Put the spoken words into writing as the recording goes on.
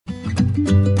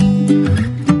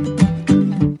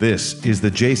This is The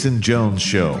Jason Jones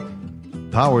Show,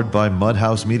 powered by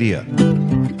Mudhouse Media.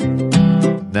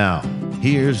 Now,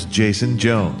 here's Jason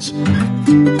Jones.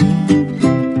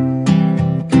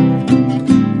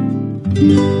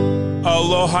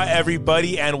 Aloha,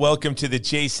 everybody, and welcome to The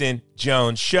Jason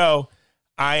Jones Show.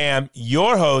 I am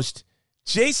your host,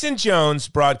 Jason Jones,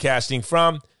 broadcasting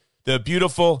from the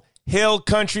beautiful hill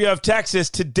country of Texas.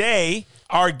 Today,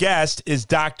 our guest is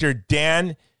Dr.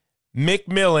 Dan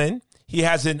McMillan. He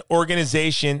has an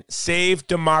organization, Save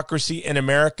Democracy in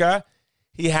America.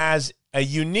 He has a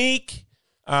unique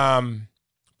plan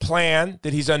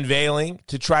that he's unveiling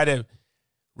to try to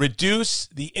reduce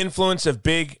the influence of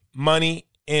big money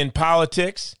in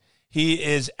politics. He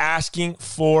is asking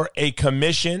for a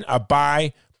commission, a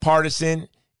bipartisan,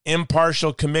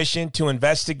 impartial commission to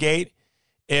investigate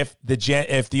if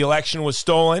the election was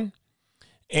stolen.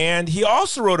 And he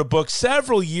also wrote a book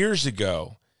several years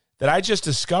ago that I just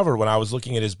discovered when I was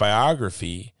looking at his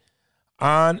biography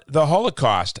on the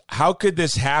Holocaust. How could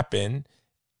this happen?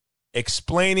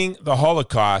 Explaining the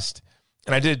Holocaust.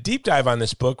 And I did a deep dive on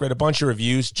this book, read a bunch of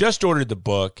reviews, just ordered the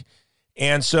book.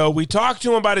 And so we talked to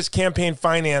him about his campaign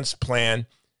finance plan.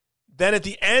 Then at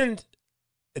the end,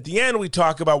 we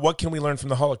talk about what can we learn from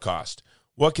the Holocaust?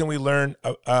 What can we learn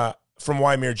from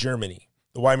Weimar Germany,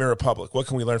 the Weimar Republic? What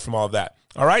can we learn from all of that?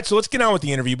 All right, so let's get on with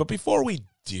the interview. But before we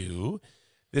do,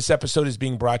 this episode is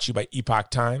being brought to you by Epoch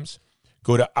Times.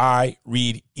 Go to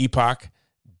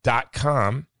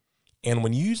ireadepoch.com. And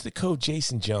when you use the code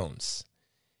Jason Jones,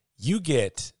 you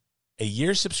get a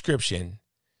year subscription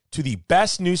to the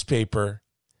best newspaper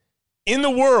in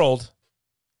the world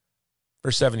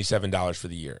for $77 for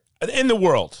the year. In the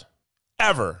world,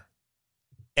 ever.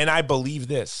 And I believe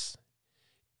this.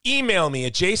 Email me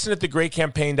at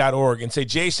jason@thegreatcampaign.org and say,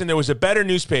 Jason, there was a better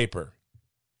newspaper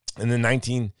in the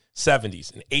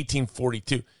 1970s, in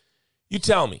 1842. You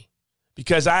tell me.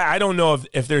 Because I don't know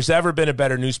if there's ever been a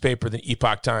better newspaper than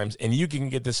Epoch Times, and you can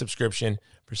get the subscription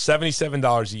for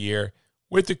 $77 a year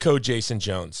with the code Jason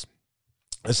Jones.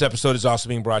 This episode is also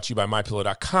being brought to you by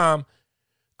MyPillow.com.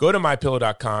 Go to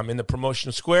MyPillow.com. In the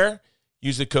promotional square,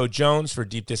 use the code Jones for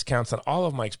deep discounts on all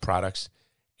of Mike's products.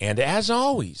 And as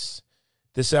always,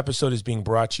 this episode is being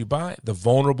brought to you by the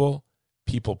Vulnerable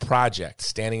People Project,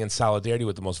 standing in solidarity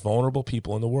with the most vulnerable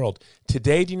people in the world.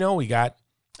 Today, do you know we got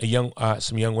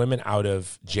some young women out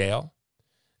of jail,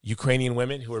 Ukrainian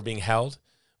women who are being held.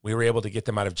 We were able to get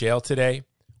them out of jail today.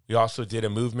 We also did a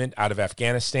movement out of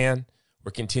Afghanistan.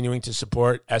 We're continuing to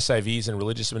support SIVs and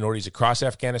religious minorities across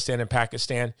Afghanistan and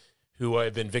Pakistan who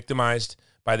have been victimized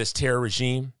by this terror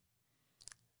regime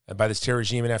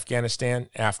in Afghanistan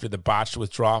after the botched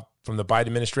withdrawal from the Biden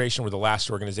administration. We're the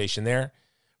last organization there.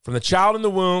 From the child in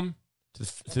the womb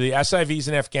to the SIVs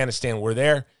in Afghanistan, we're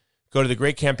there. Go to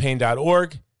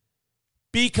thegreatcampaign.org.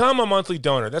 Become a monthly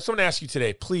donor. That's what I'm going to ask you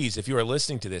today. Please, if you are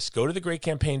listening to this, go to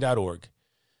thegreatcampaign.org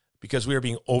because we are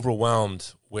being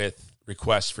overwhelmed with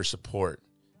requests for support.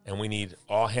 And we need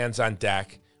all hands on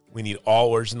deck. We need all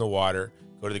oars in the water.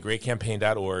 Go to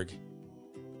thegreatcampaign.org.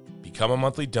 Become a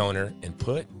monthly donor and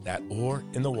put that oar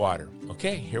in the water.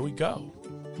 Okay, here we go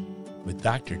with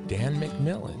Dr. Dan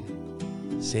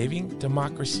McMillan, Saving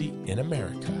Democracy in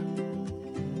America,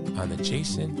 on the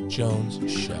Jason Jones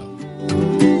Show.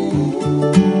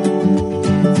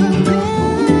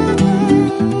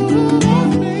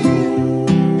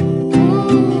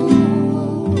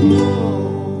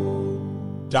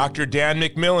 Dr. Dan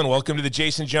McMillan, welcome to the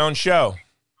Jason Jones Show.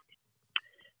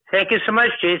 Thank you so much,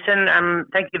 Jason.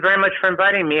 Thank you very much for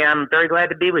inviting me. I'm very glad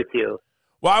to be with you.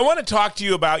 Well, I want to talk to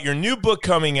you about your new book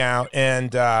coming out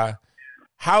and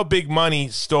how big money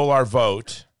stole our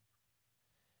vote.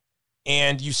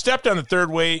 And you stepped on the third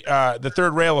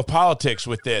rail of politics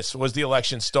with this. Was the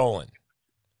election stolen?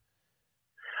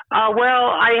 Well,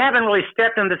 I haven't really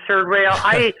stepped on the third rail.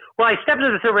 I stepped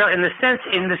on the third rail in the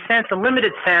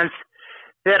limited sense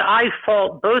that I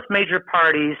fault both major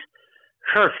parties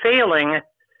for failing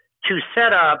to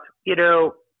set up,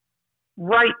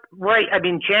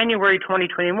 January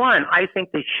 2021, I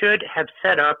think they should have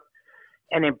set up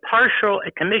a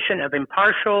commission of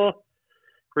impartial,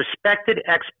 respected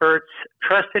experts,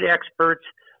 trusted experts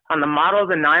on the model of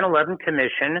the 9/11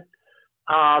 Commission,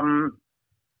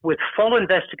 with full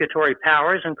investigatory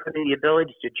powers, including the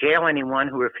ability to jail anyone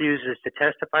who refuses to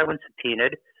testify when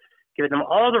subpoenaed, give them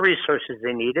all the resources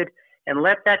they needed, and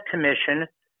let that commission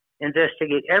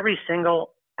investigate every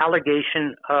single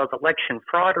allegation of election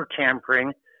fraud or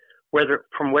tampering, whether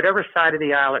from whatever side of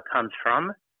the aisle it comes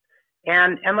from,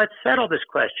 and let's settle this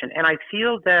question. And I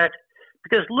feel that,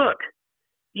 because look,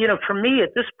 for me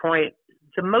at this point,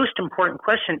 the most important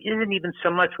question isn't even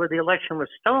so much whether the election was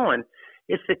stolen.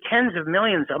 It's that tens of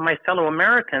millions of my fellow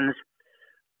Americans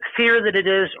fear that it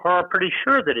is or are pretty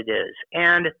sure that it is.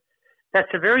 And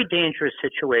that's a very dangerous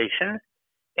situation.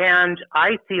 And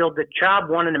I feel that job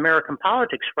one in American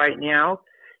politics right now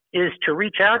is to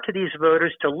reach out to these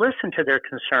voters, to listen to their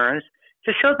concerns,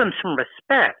 to show them some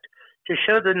respect, to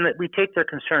show them that we take their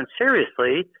concerns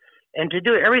seriously, and to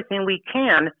do everything we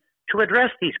can to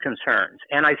address these concerns.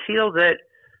 And I feel that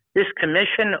this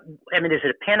commission, I mean, is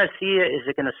it a panacea? Is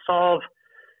it going to solve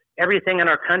everything in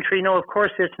our country? No, of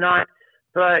course it's not,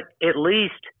 but at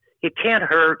least it can't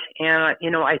hurt. And,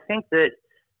 I think that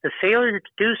the failure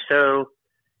to do so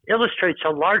illustrates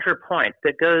a larger point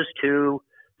that goes to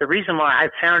the reason why I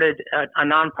founded a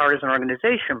nonpartisan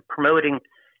organization promoting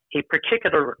a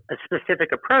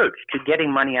specific approach to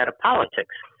getting money out of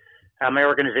politics. My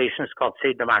organization is called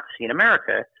Save Democracy in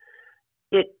America.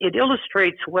 It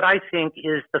illustrates what I think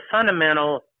is the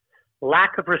fundamental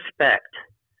lack of respect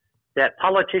that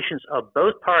politicians of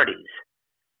both parties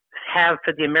have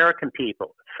for the American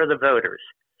people, for the voters.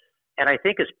 And I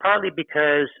think it's partly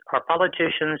because our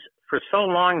politicians, for so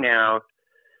long now,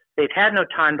 they've had no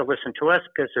time to listen to us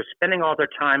because they're spending all their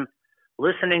time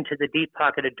listening to the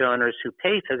deep-pocketed donors who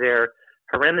pay for their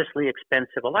horrendously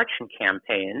expensive election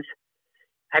campaigns.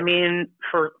 I mean,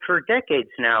 for decades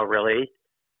now, really,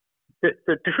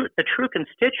 the true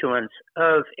constituents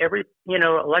of every,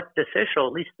 elected official,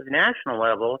 at least at the national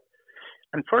level,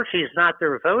 unfortunately, is not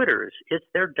their voters, it's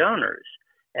their donors.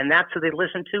 And that's who they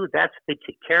listen to, that's who they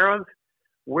take care of.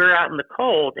 We're out in the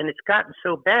cold, and it's gotten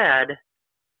so bad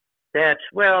that,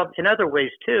 well, in other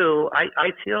ways too,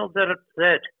 I feel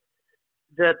that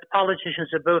the politicians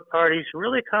of both parties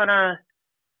really kind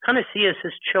of see us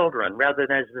as children rather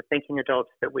than as the thinking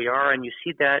adults that we are. And you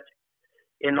see that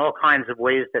in all kinds of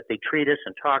ways that they treat us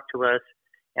and talk to us.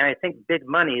 And I think big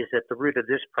money is at the root of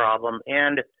this problem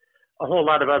and a whole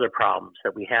lot of other problems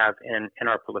that we have in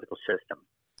our political system.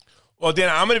 Well, Dan,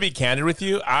 I'm going to be candid with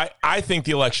you. I think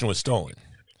the election was stolen.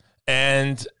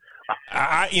 And,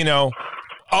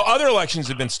 other elections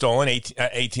have been stolen,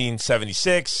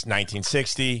 1876,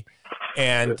 1960.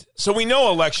 And so we know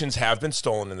elections have been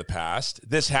stolen in the past.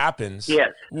 This happens. Yes.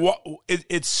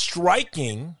 It's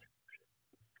striking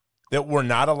that we're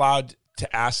not allowed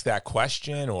to ask that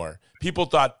question, or people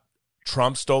thought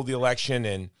Trump stole the election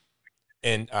in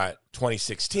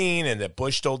 2016 and that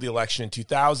Bush stole the election in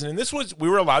 2000. And we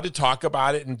were allowed to talk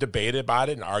about it and debate about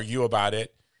it and argue about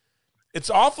it. It's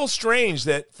awful strange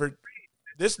that for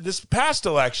this past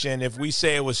election, if we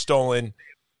say it was stolen,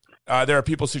 there are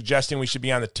people suggesting we should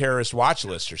be on the terrorist watch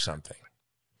list or something.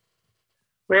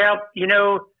 Well, you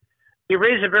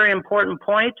raise a very important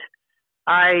point.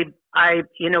 I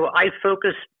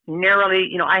focus narrowly,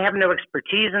 I have no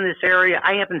expertise in this area.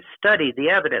 I haven't studied the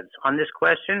evidence on this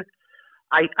question.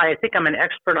 I think I'm an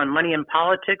expert on money and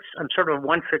politics. I'm sort of a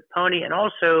one-trick pony. And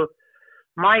also,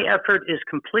 my effort is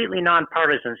completely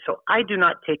nonpartisan. So I do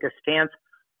not take a stance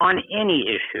on any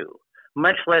issue,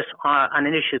 much less on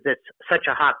an issue that's such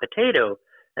a hot potato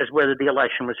as whether the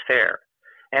election was fair.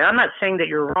 And I'm not saying that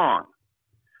you're wrong.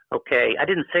 Okay, I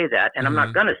didn't say that, and I'm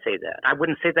not going to say that. I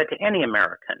wouldn't say that to any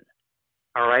American.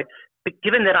 All right? But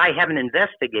given that I haven't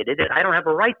investigated it, I don't have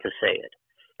a right to say it.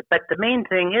 But the main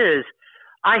thing is,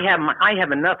 I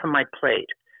have enough on my plate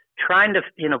trying to,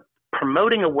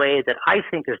 promoting a way that I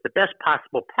think is the best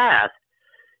possible path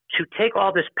to take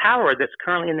all this power that's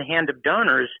currently in the hand of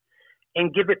donors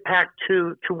and give it back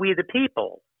to we the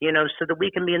people, so that we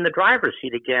can be in the driver's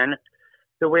seat again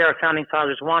the way our founding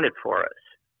fathers wanted for us.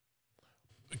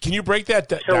 Can you break that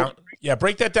down? Yeah,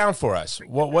 break that down for us.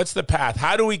 What's the path?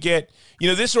 How do we get,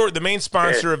 the main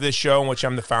sponsor of this show, in which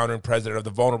I'm the founder and president of the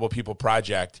Vulnerable People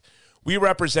Project, we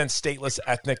represent stateless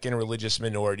ethnic and religious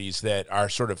minorities that are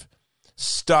sort of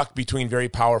stuck between very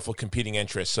powerful competing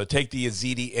interests. So take the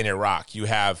Yazidi in Iraq. You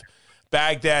have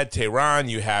Baghdad, Tehran,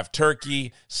 you have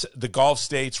Turkey, the Gulf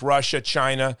states, Russia,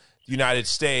 China, the United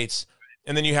States,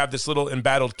 and then you have this little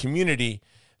embattled community.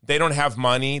 They don't have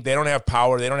money, they don't have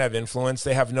power, they don't have influence,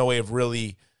 they have no way of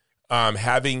really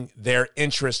having their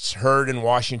interests heard in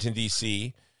Washington,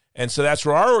 D.C. And so that's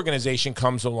where our organization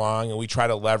comes along, and we try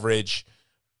to leverage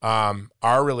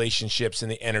our relationships in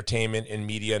the entertainment and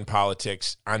media and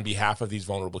politics on behalf of these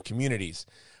vulnerable communities.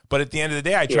 But at the end of the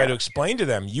day, I try to explain to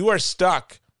them, you are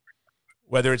stuck,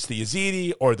 whether it's the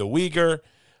Yazidi or the Uyghur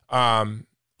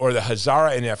or the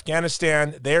Hazara in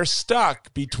Afghanistan, they're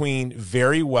stuck between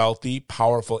very wealthy,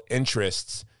 powerful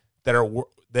interests that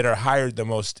are hired the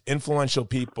most influential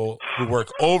people who work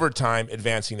overtime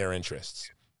advancing their interess.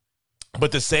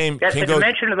 But the same that's a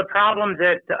dimension of the problem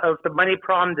of the money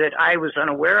problem that I was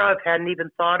unaware of, hadn't even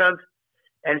thought of,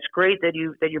 and it's great that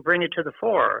you bring it to the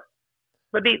fore.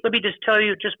 let me just tell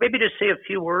you, just maybe just say a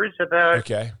few words about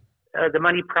Okay. the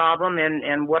money problem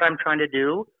and what I'm trying to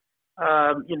do.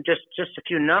 Just a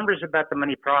few numbers about the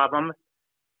money problem.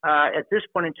 At this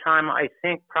point in time, I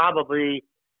think probably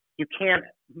you can't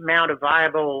mount a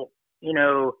viable,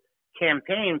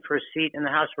 campaign for a seat in the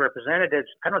House of Representatives.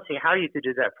 I don't see how you could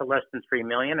do that for less than $3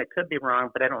 million. I could be wrong,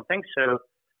 but I don't think so.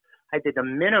 I think the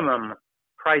minimum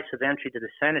price of entry to the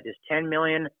Senate is $10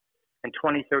 million, and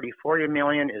 20, 30, 40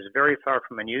 million is very far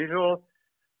from unusual.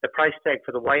 The price tag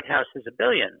for the White House is $1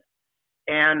 billion.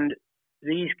 And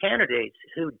these candidates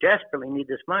who desperately need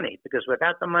this money, because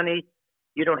without the money,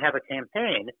 you don't have a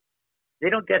campaign. They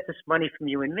don't get this money from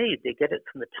you and me. They get it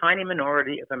from the tiny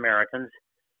minority of Americans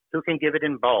who can give it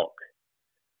in bulk,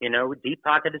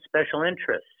 deep-pocketed special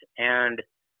interests and,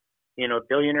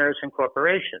 billionaires and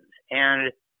corporations.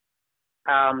 And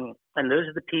those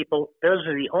are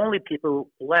the only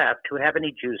people left who have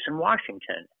any juice in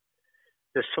Washington.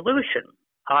 The solution,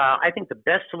 I think the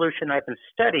best solution, I've been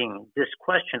studying this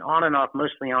question on and off,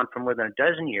 mostly on for more than a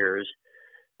dozen years.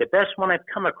 The best one I've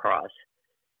come across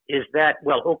is that,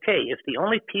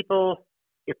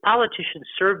 if politicians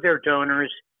serve their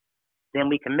donors, then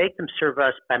we can make them serve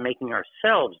us by making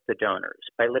ourselves the donors,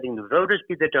 by letting the voters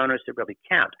be the donors that really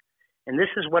count. And this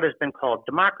is what has been called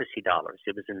democracy dollars.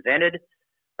 It was invented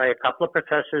by a couple of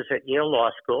professors at Yale Law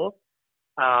School.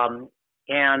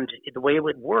 And the way it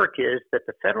would work is that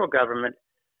the federal government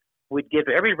would give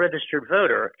every registered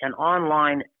voter an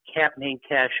online campaign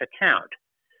cash account,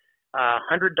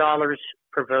 $100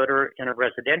 per voter in a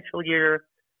residential year,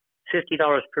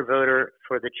 $50 per voter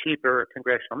for the cheaper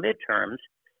congressional midterms.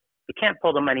 You can't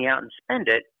pull the money out and spend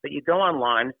it, but you go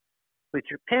online with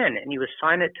your PIN and you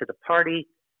assign it to the party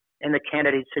and the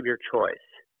candidates of your choice.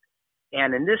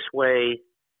 And in this way,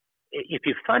 if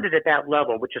you fund it at that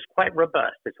level, which is quite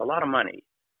robust, it's a lot of money,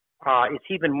 it's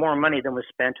even more money than was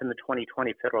spent in the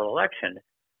 2020 federal election,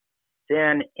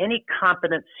 then any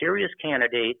competent, serious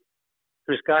candidate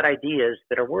who's got ideas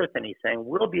that are worth anything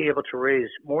will be able to raise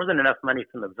more than enough money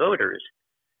from the voters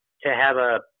to have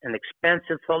an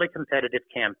expensive, fully competitive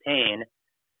campaign.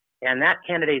 And that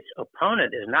candidate's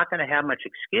opponent is not going to have much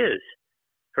excuse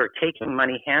for taking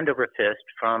money hand over fist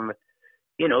from,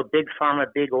 big pharma,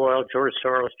 big oil, George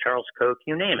Soros, Charles Koch,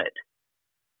 you name it.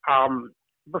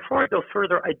 Before I go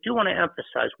further, I do want to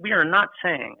emphasize we are not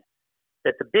saying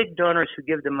that the big donors who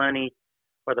give the money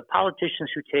or the politicians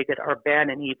who take it are bad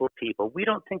and evil people. We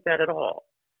don't think that at all.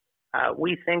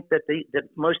 We think that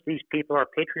most of these people are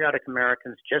patriotic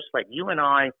Americans, just like you and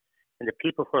I and the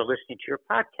people who are listening to your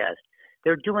podcast.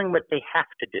 They're doing what they have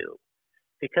to do.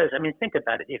 Because, think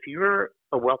about it. If you're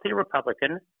a wealthy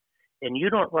Republican and you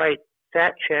don't write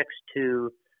fat checks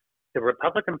to the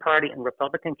Republican Party and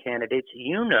Republican candidates,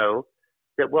 you know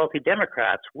that wealthy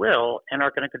Democrats will and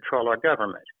are going to control our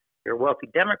government. You're a wealthy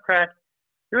Democrat,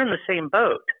 you're in the same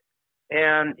boat.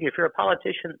 And if you're a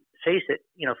politician, face it,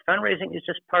 fundraising is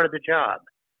just part of the job.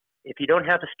 If you don't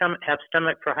have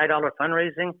stomach for high dollar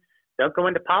fundraising, don't go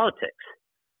into politics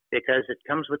because it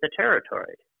comes with the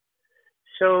territory.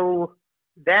 So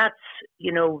that's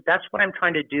what I'm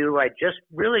trying to do. I just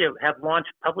really have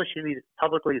launched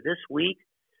publicly this week.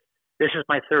 This is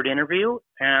my third interview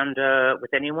and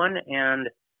with anyone and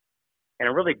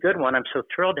a really good one. I'm so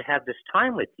thrilled to have this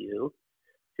time with you.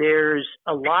 There's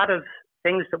a lot of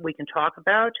things that we can talk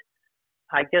about.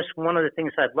 I guess one of the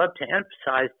things I'd love to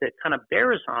emphasize that kind of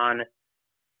bears on,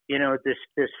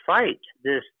 this fight,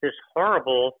 this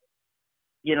horrible,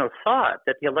 thought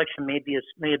that the election may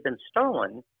have been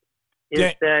stolen,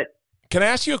 is that. Can I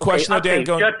ask you a question, Dan?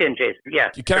 Jump in, Jason. Yeah.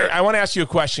 I want to ask you a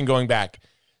question going back.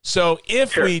 So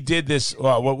if we did this,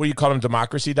 what would you call them,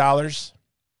 democracy dollars?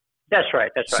 That's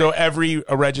right. So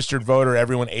a registered voter,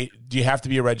 do you have to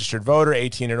be a registered voter,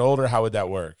 18 and older? How would that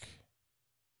work?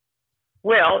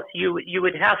 Well, you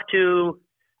would have to.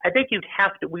 I think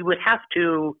we would have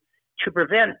to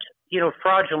prevent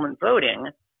fraudulent voting,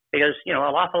 because an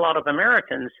awful lot of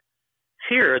Americans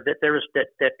fear that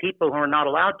that people who are not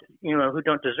allowed to, who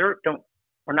don't deserve,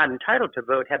 are not entitled to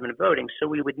vote, have been voting. So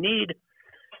we would need,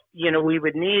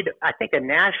 I think, a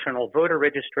national voter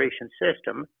registration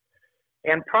system,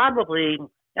 and probably,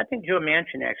 I think Joe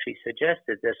Manchin actually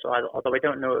suggested this, although I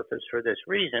don't know if it's for this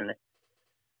reason.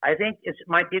 I think it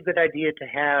might be a good idea to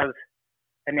have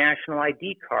a national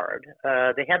ID card.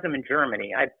 They have them in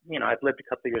Germany. I've lived a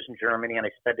couple of years in Germany and I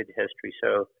studied history.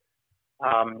 So,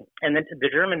 and then the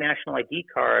German national ID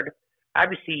card,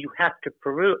 obviously you have to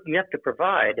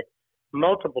provide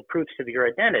multiple proofs of your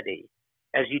identity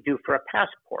as you do for a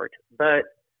passport. But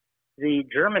the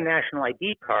German national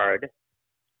ID card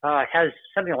has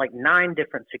something like 9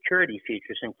 different security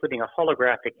features, including a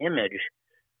holographic image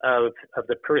of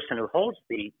the person who holds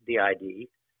the ID,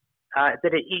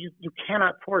 you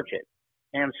cannot forge it.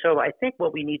 And so I think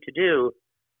what we need to do,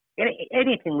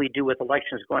 anything we do with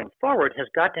elections going forward, has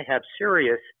got to have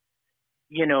serious,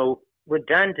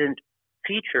 redundant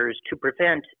features to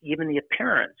prevent even the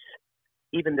appearance,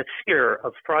 even the fear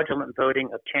of fraudulent voting,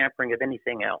 of tampering, of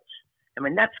anything else. I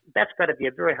mean, that's got to be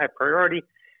a very high priority.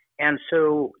 And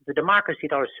so the democracy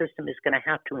dollar system is going to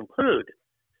have to include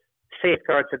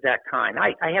safeguards of that kind.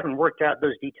 I haven't worked out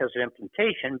those details of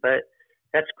implementation, but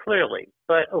that's clearly.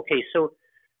 But okay, so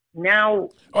now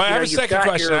I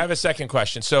have a second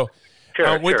question. So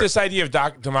with this idea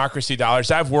of democracy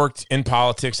dollars, I've worked in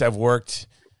politics. I've worked,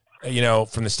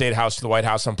 from the State House to the White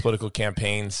House on political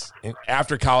campaigns. And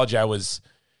after college, I was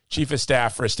chief of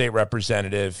staff for a state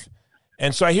representative.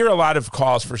 And so I hear a lot of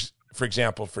calls for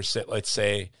example, let's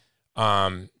say,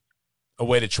 a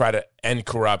way to try to end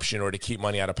corruption or to keep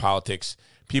money out of politics.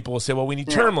 People will say, well, we need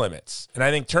term limits. And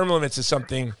I think term limits is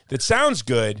something that sounds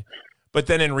good, but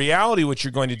then in reality, what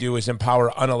you're going to do is empower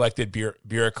unelected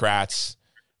bureaucrats,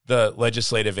 the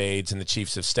legislative aides and the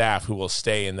chiefs of staff, who will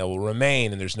stay and they will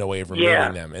remain, and there's no way of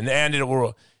removing them. And it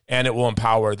will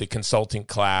empower the consulting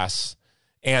class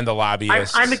and the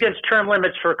lobbyists. I'm against term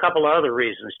limits for a couple of other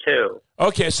reasons too.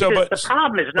 Okay, the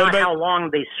problem is not how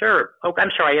long they serve. Oh, I'm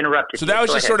sorry, I interrupted. So that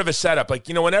was just sort of a setup. Like,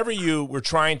 whenever you were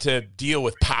trying to deal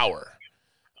with power,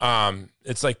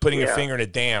 it's like putting your finger in a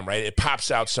dam, right? It pops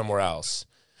out somewhere else.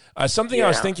 Something I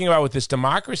was thinking about with this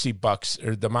democracy bucks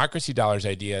or democracy dollars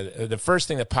idea, the first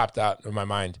thing that popped out of my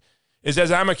mind is,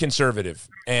 as I'm a conservative,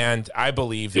 and I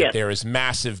believe that there is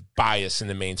massive bias in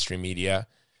the mainstream media,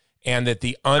 and that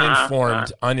the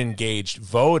uninformed, unengaged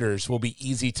voters will be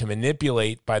easy to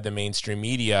manipulate by the mainstream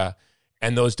media,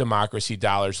 and those democracy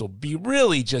dollars will be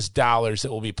really just dollars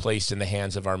that will be placed in the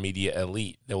hands of our media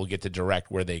elite that will get to direct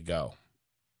where they go.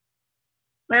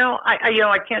 Well,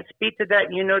 I can't speak to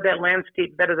that. You know that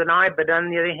landscape better than I. But on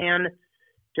the other hand,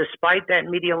 despite that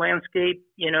media landscape,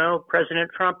 President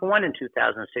Trump won in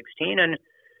 2016, and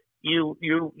you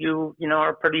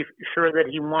are pretty sure that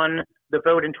he won the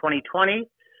vote in 2020.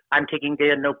 I'm taking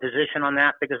no position on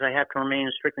that because I have to remain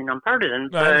strictly nonpartisan.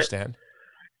 But, I understand.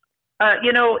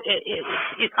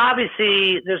 It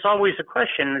obviously there's always a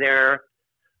question there.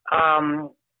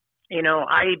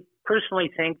 I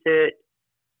personally think that,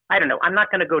 I don't know, I'm not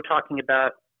going to go talking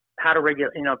about how to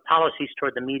regulate, policies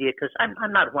toward the media, because I'm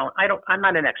not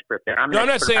an expert there. I'm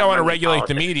not saying I want to regulate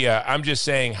the media. I'm just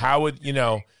saying, how would,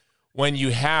 when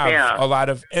you have a lot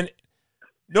of, and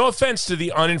no offense to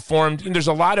the uninformed, there's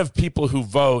a lot of people who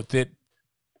vote that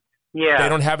they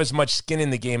don't have as much skin in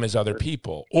the game as other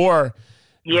people, or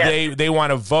they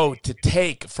want to vote to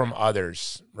take from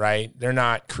others, right? They're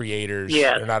not creators.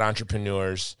 They're not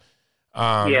entrepreneurs.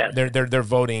 They're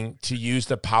voting to use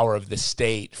the power of the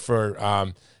state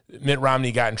for, Mitt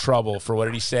Romney got in trouble for, what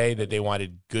did he say? That they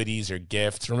wanted goodies or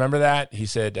gifts. Remember that? He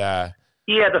said, the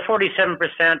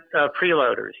 47%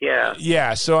 freeloaders.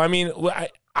 Yeah. So, I mean,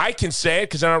 I can say it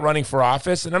because I'm not running for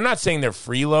office, and I'm not saying they're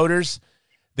freeloaders.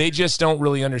 They just don't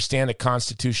really understand a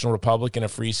constitutional republic and a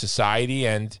free society,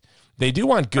 and they do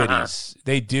want goodies.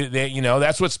 They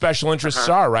that's what special interests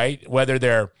are, right? Whether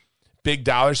they're big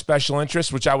dollar special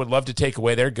interests, which I would love to take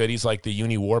away their goodies, like the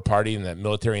Uni-War Party and the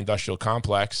military-industrial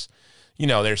complex.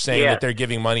 They're saying that they're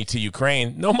giving money to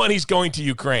Ukraine. No money's going to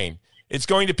Ukraine. It's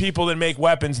going to people that make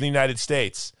weapons in the United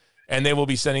States, and they will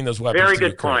be sending those weapons to Ukraine.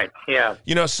 Very good point, yeah.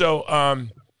 So I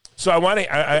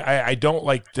don't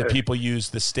like that people use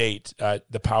the state,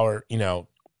 the power,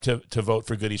 to vote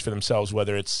for goodies for themselves,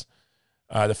 whether it's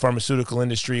the pharmaceutical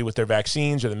industry with their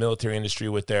vaccines or the military industry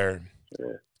with their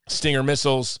Stinger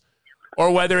missiles, or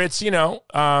whether it's,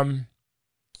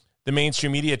 the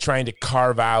mainstream media trying to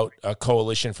carve out a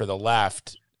coalition for the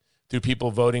left through people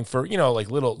voting for,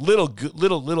 like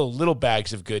little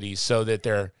bags of goodies so that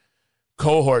their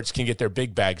cohorts can get their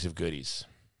big bags of goodies.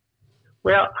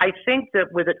 Well, I think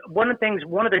that one of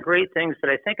the great things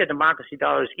that I think of democracy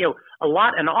dollars,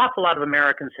 an awful lot of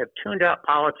Americans have tuned out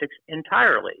politics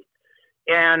entirely.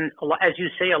 And as you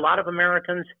say, a lot of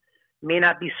Americans may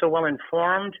not be so well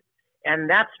informed,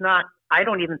 and I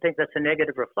don't even think that's a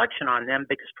negative reflection on them,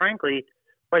 because frankly,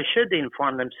 why should they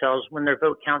inform themselves when their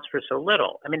vote counts for so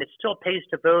little? I mean, it still pays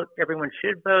to vote. Everyone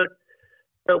should vote.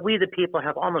 But we, the people,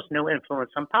 have almost no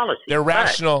influence on policy. They're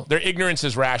rational. Their ignorance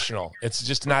is rational. It's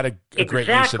just not a great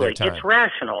use of their time. It's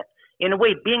rational. In a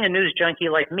way, being a news junkie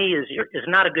like me is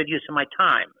not a good use of my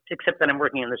time, except that I'm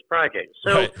working on this project.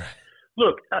 So,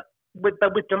 Look,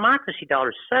 with democracy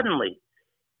dollars, suddenly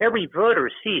every voter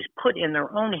sees put in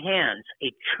their own hands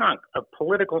a chunk of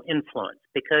political influence.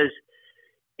 Because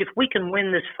if we can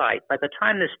win this fight, by the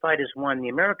time this fight is won, the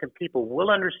American people will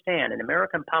understand in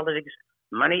American politics,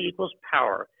 money equals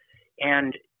power.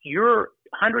 And your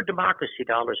 100 democracy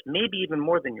dollars, maybe even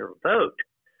more than your vote,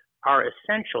 are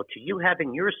essential to you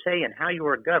having your say in how you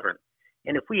are governed.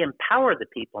 And if we empower the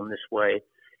people in this way,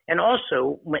 and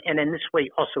in this way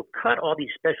also cut all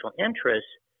these special interests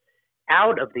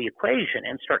out of the equation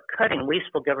and start cutting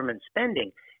wasteful government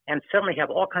spending, and suddenly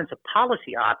have all kinds of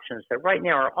policy options that right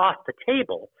now are off the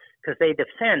table because they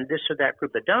defend this or that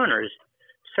group of donors,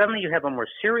 suddenly you have a more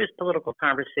serious political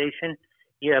conversation.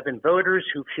 You have voters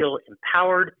who feel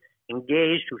empowered,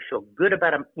 engaged, who feel good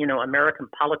about American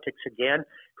politics again,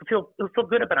 who feel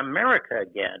good about America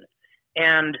again.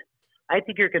 And I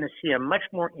think you're going to see a much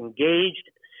more engaged,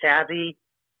 savvy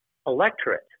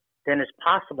electorate than is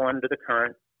possible under the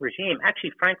current regime.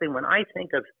 Actually, frankly, when I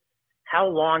think of how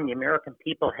long the American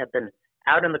people have been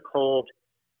out in the cold,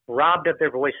 robbed of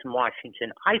their voice in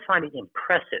Washington, I find it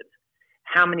impressive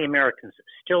how many Americans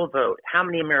still vote, how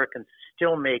many Americans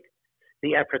still make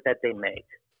the effort that they make.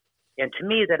 And to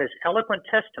me, that is eloquent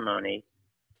testimony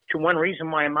to one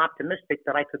reason why I'm optimistic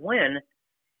that I could win,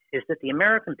 is that the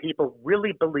American people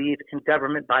really believe in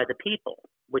government by the people,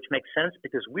 which makes sense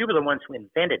because we were the ones who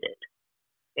invented it.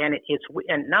 And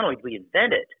and not only did we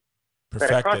invent it, but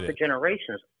across the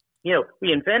generations,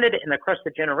 we invented it, and across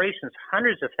the generations,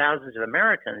 hundreds of thousands of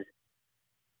Americans,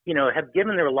 have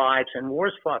given their lives and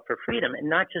wars fought for freedom, and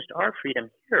not just our freedom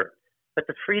here, but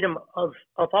the freedom of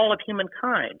all of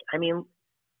humankind. I mean,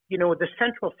 the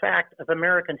central fact of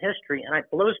American history, and it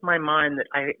blows my mind that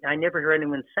I never hear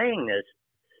anyone saying this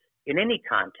in any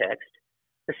context,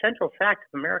 the central fact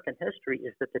of American history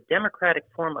is that the democratic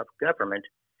form of government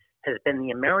has been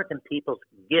the American people's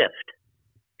gift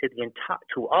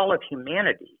to all of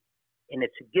humanity. And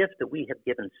it's a gift that we have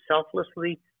given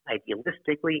selflessly,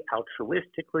 idealistically,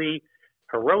 altruistically,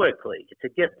 heroically. It's a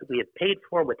gift that we have paid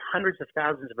for with hundreds of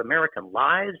thousands of American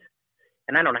lives,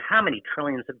 and I don't know how many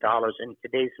trillions of dollars in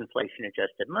today's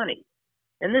inflation-adjusted money.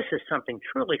 And this is something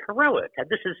truly heroic.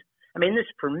 This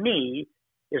for me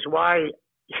is why,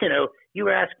 you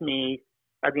ask me,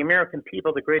 are the American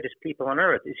people the greatest people on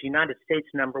earth? Is the United States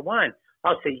number one?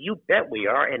 I'll say, you bet we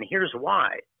are, and here's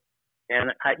why. And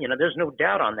there's no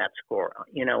doubt on that score,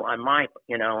 on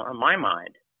my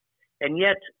mind. And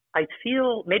yet, I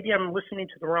feel maybe I'm listening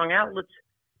to the wrong outlets,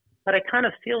 but I kind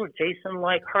of feel, Jason,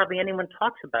 like hardly anyone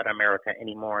talks about America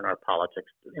anymore in our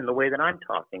politics in the way that I'm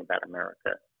talking about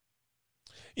America.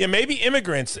 Yeah, maybe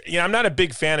immigrants. I'm not a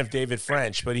big fan of David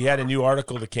French, but he had a new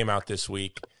article that came out this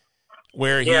week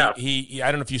where he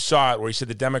I don't know if you saw it, where he said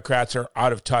the Democrats are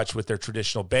out of touch with their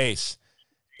traditional base.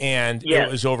 And it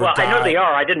was over. Well, I know they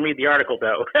are. I didn't read the article,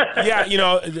 though. Yeah,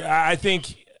 I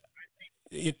think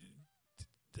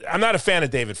I'm not a fan of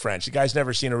David French. The guy's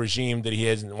never seen a regime that he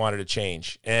hasn't wanted to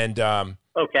change. And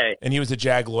okay. And he was a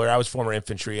JAG lawyer. I was former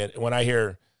infantry. And when I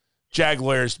hear JAG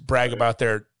lawyers brag about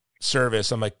their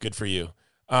service, I'm like, good for you.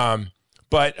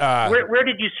 But where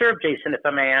did you serve, Jason, if I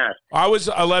may ask? I was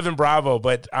 11 Bravo,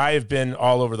 but I have been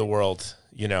all over the world,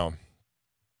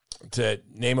 to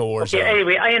name a war zone.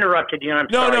 Anyway, I interrupted you. I'm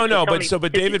sorry. No.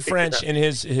 But David French in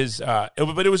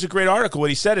but it was a great article. What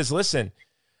he said is, listen,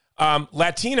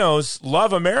 Latinos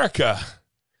love America.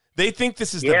 They think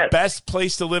this is the best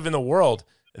place to live in the world.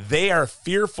 They are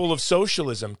fearful of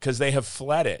socialism because they have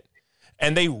fled it.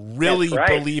 And they really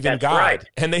believe in God. Right.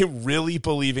 And they really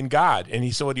believe in God.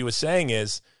 And so what he was saying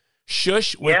is,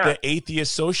 shush with the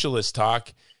atheist socialist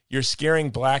talk. You're scaring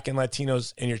black and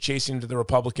Latinos, and you're chasing them to the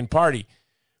Republican Party,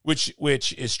 which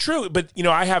is true. But,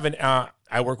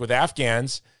 I work with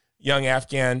Afghans, young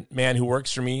Afghan man who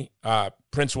works for me,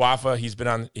 Prince Wafa. He's been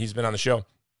on the show.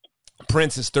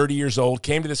 Prince is 30 years old,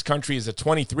 came to this country as a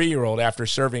 23-year-old after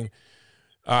serving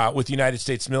with the United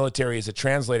States military as a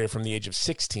translator from the age of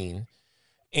 16.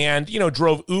 And,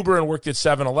 drove Uber and worked at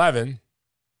 7-Eleven,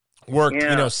 worked,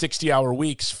 60-hour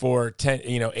weeks for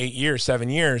 7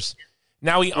 years.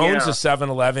 Now he owns a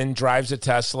 7-Eleven, drives a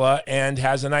Tesla, and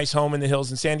has a nice home in the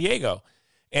hills in San Diego.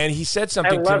 And he said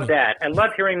something to me. I love that. I love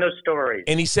hearing those stories.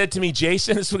 And he said to me,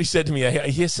 Jason, this is what he said to me.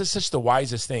 He says such the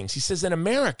wisest things. He says, in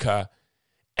America,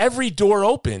 every door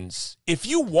opens. If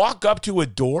you walk up to a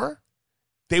door,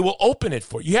 they will open it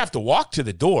for you. You have to walk to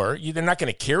the door. They're not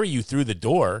going to carry you through the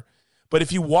door. But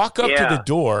if you walk up to the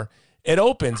door, it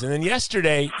opens. And then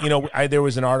yesterday, there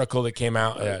was an article that came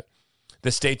out.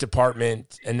 The State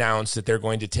Department announced that they're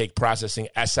going to take processing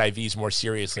SIVs more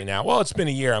seriously now. Well, it's been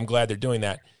a year. I'm glad they're doing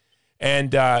that.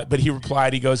 And but he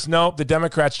replied, he goes, no, the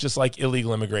Democrats just like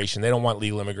illegal immigration. They don't want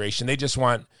legal immigration. They just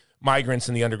want migrants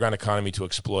in the underground economy to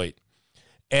exploit.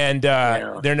 And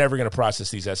they're never going to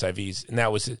process these SIVs. And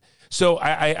that was it. So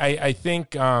I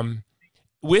think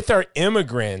with our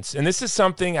immigrants, and this is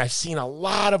something I've seen a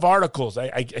lot of articles.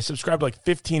 I subscribe to like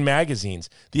 15 magazines.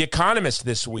 The Economist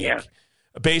this week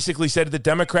basically said to the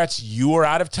Democrats, you are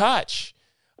out of touch.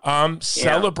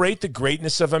 Celebrate the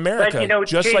greatness of America, but,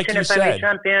 just Jason, like you if said. I may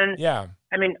jump in, yeah.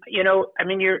 I mean,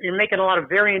 you're making a lot of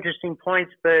very interesting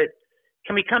points, but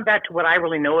can we come back to what I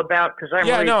really know about? Because I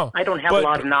don't have a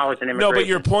lot of knowledge in immigration. No, but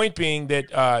your point being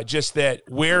that just that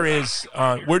where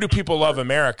do people love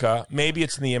America? Maybe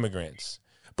it's in the immigrants.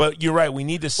 But you're right. We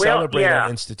need to celebrate our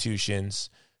institutions,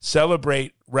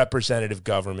 celebrate representative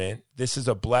government. This is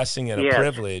a blessing and a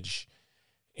privilege.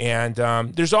 And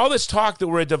there's all this talk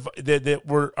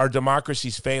that our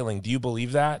democracy's failing. Do you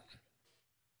believe that?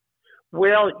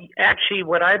 Well, actually,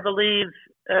 what I believe,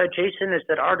 Jason, is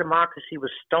that our democracy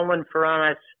was stolen from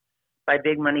us by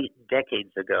big money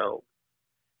decades ago.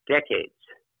 Decades.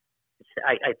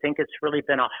 I think it's really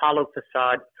been a hollow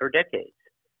facade for decades.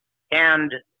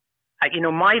 And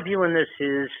my view in this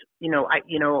is,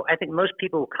 I think most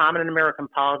people who comment in American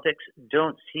politics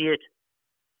don't see it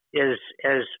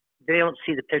as they don't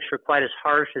see the picture quite as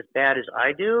harsh, as bad as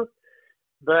I do.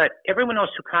 But everyone else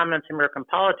who comments in American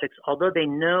politics, although they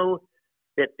know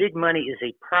that big money is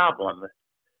a problem,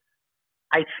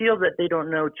 I feel that they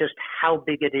don't know just how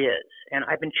big it is. And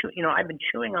I've been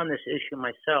chewing on this issue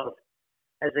myself,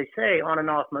 as I say, on and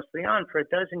off, mostly on, for a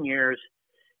dozen years.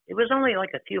 It was only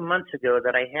like a few months ago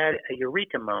that I had a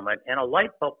eureka moment, and a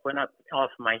light bulb went up off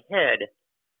my head,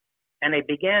 and I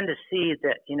began to see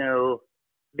that,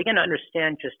 began to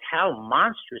understand just how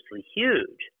monstrously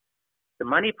huge the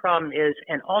money problem is,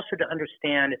 and also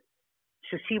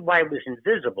to see why it was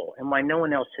invisible and why no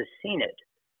one else has seen it.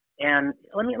 And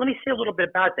let me say a little bit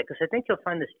about that, because I think you'll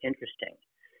find this interesting.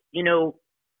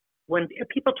 When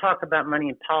people talk about money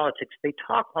in politics, they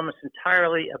talk almost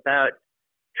entirely about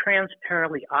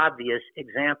transparently obvious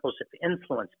examples of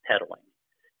influence peddling.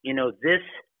 This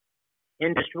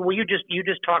industry. Well, you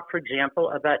just talked, for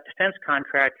example, about defense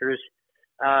contractors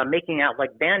making out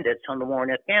like bandits on the war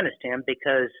in Afghanistan,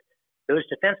 because those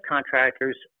defense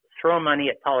contractors throw money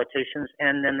at politicians,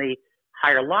 and then they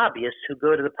hire lobbyists who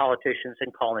go to the politicians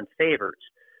and call in favors,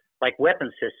 like weapon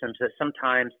systems that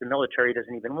sometimes the military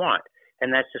doesn't even want.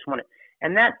 And that's just one.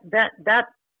 And that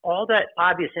all that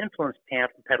obvious influence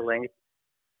peddling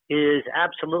is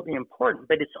absolutely important,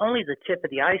 but it's only the tip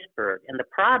of the iceberg. And the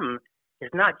problem is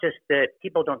not just that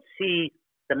people don't see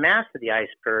the mass of the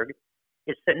iceberg,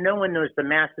 it's that no one knows the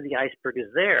mass of the iceberg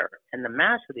is there. And the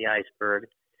mass of the iceberg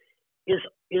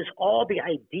is all the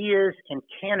ideas and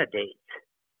candidates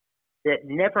that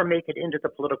never make it into the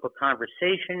political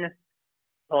conversation,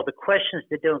 all the questions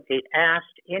that don't get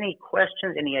asked, any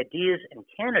questions, any ideas and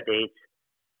candidates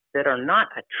that are not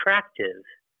attractive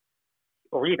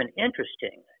or even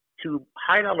interesting to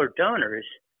high-dollar donors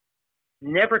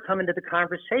never come into the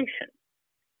conversation.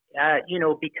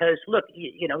 Because, look,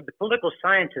 the political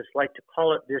scientists like to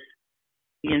call it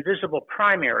the invisible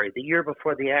primary, the year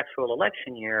before the actual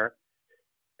election year.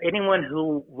 Anyone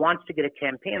who wants to get a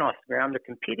campaign off the ground, they're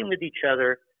competing with each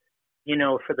other,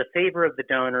 for the favor of the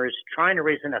donors, trying to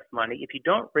raise enough money. If you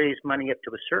don't raise money up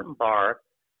to a certain bar,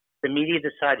 the media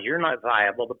decides you're not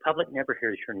viable, the public never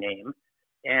hears your name,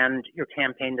 and your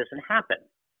campaign doesn't happen.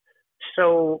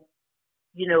 So,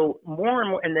 more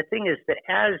and more, and the thing is that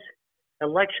as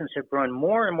elections have grown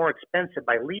more and more expensive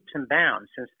by leaps and bounds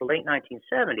since the late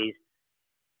 1970s,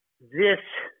 this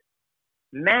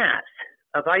mass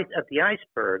of the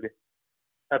iceberg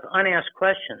of unasked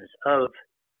questions, of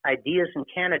ideas and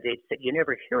candidates that you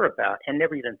never hear about and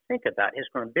never even think about has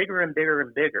grown bigger and bigger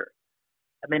and bigger.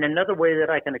 I mean, another way that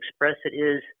I can express it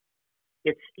is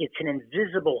it's an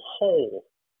invisible hole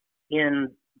in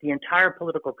the entire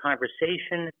political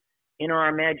conversation, in our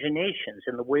imaginations,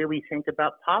 in the way we think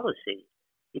about policy.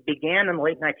 It began in the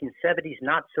late 1970s,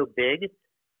 not so big,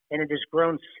 and it has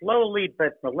grown slowly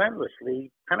but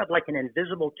relentlessly, kind of like an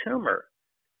invisible tumor.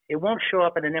 It won't show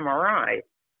up in an MRI,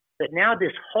 but now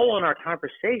this hole in our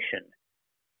conversation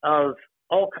of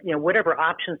all, whatever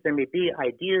options there may be,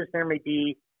 ideas there may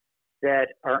be that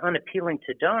are unappealing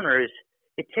to donors,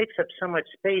 it takes up so much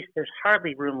space, there's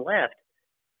hardly room left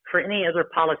for any other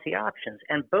policy options.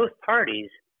 And both parties,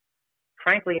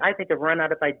 frankly, I think have run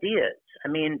out of ideas. I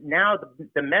mean, now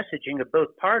the messaging of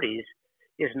both parties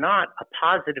is not a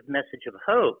positive message of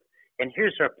hope, and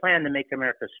here's our plan to make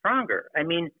America stronger. I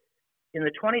mean, in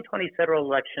the 2020 federal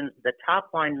election, the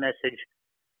top line message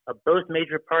of both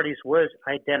major parties was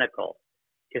identical.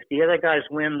 If the other guys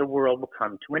win, the world will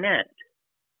come to an end.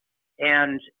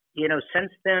 And,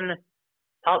 since then,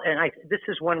 This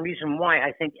is one reason why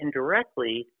I think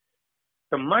indirectly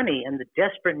the money and the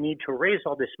desperate need to raise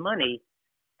all this money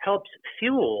helps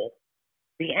fuel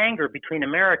the anger between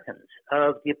Americans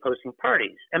of the opposing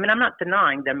parties. I mean, I'm not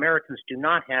denying that Americans do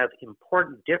not have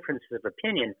important differences of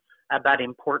opinion about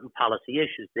important policy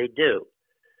issues. They do.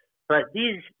 But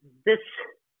this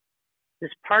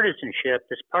partisanship,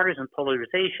 this partisan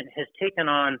polarization has taken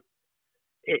on,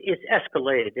 it's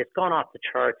escalated. It's gone off the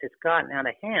charts. It's gotten out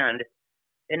of hand.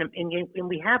 And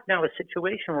we have now a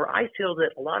situation where I feel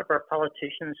that a lot of our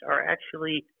politicians are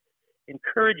actually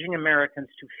encouraging Americans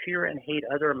to fear and hate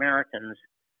other Americans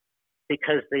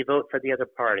because they vote for the other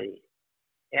party.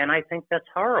 And I think that's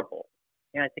horrible.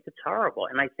 And I think it's horrible.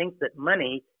 And I think that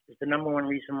money is the number one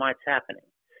reason why it's happening.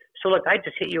 So look, I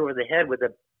just hit you over the head with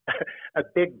a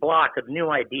big block of new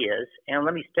ideas. And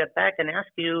let me step back and ask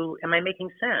you, am I making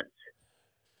sense?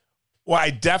 Well, I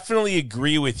definitely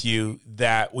agree with you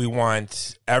that we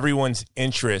want everyone's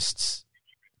interests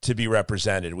to be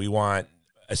represented. We want,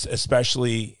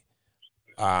 especially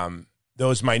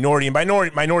those minority, and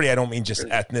minority, I don't mean just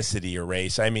ethnicity or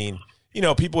race. I mean,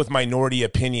 people with minority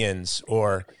opinions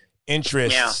or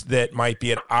interests that might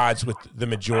be at odds with the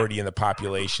majority in the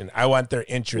population. I want their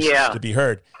interests to be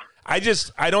heard. I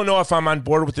don't know if I'm on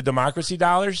board with the democracy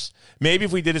dollars. Maybe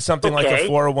if we did something like a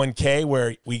 401k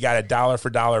where we got a dollar for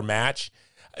dollar match,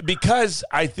 because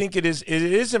I think it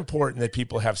is important that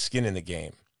people have skin in the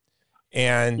game.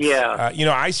 And,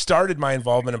 I started my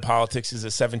involvement in politics as a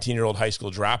 17-year-old high school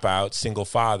dropout, single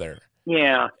father.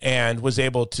 Yeah. And was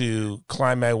able to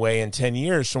climb my way in 10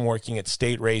 years from working at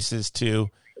state races to,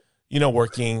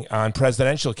 working on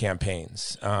presidential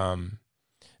campaigns.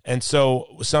 And so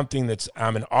something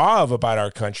I'm in awe of about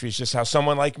our country is just how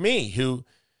someone like me who,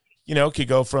 could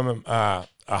go from a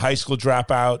high school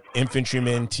dropout,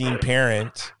 infantryman, teen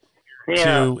parent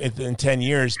to, in 10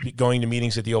 years, going to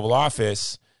meetings at the Oval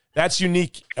Office. That's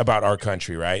unique about our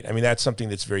country, right? I mean, that's something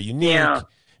that's very unique. Yeah.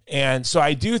 And so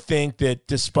I do think that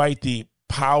despite the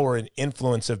power and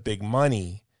influence of big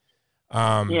money,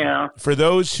 for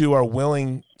those who are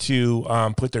willing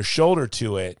to put their shoulder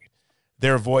to it,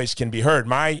 their voice can be heard.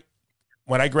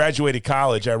 When I graduated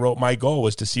college, I wrote my goal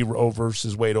was to see Roe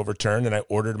versus Wade overturned, and I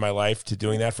ordered my life to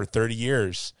doing that for 30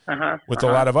 years with a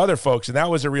lot of other folks, and that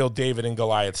was a real David and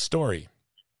Goliath story.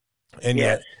 And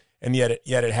yet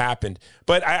it happened.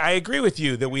 But I agree with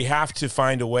you that we have to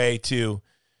find a way to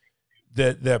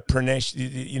that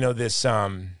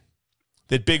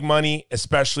big money,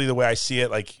 especially the way I see it,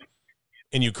 like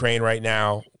in Ukraine right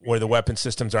now, where the weapon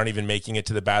systems aren't even making it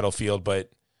to the battlefield,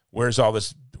 but where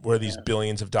are these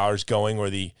billions of dollars going, or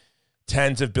the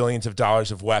tens of billions of dollars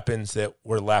of weapons that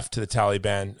were left to the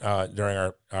Taliban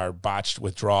during our botched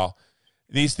withdrawal?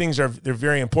 These things they're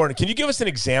very important. Can you give us an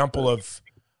example of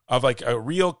like a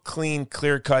real clean,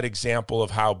 clear-cut example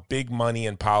of how big money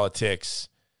in politics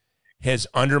has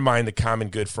undermined the common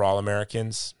good for all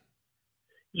Americans?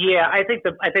 Yeah, I think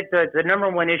the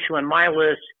number one issue on my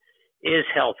list is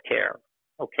health care.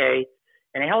 Okay,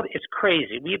 and health is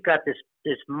crazy. We've got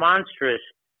this monstrous,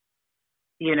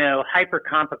 hyper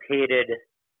complicated,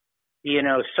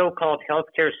 so-called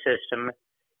healthcare system.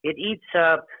 It eats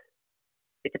up.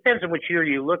 It depends on which year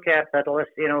you look at, but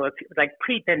like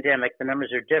pre-pandemic, the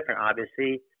numbers are different,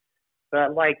 obviously.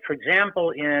 But like, for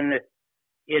example, in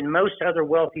most other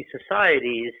wealthy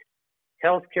societies,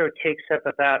 healthcare takes up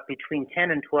about between 10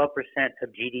 and 12% of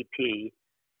GDP.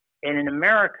 And in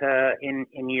America,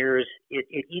 in years,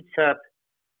 it eats up,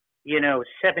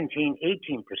 17,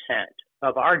 18%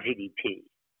 of our GDP.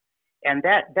 And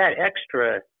that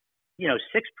extra, 6%,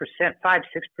 5-6%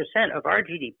 of our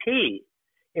GDP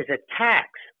is a tax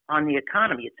on the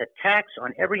economy. It's a tax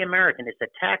on every American. It's a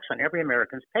tax on every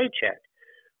American's paycheck.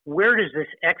 Where does this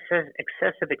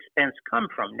excessive expense come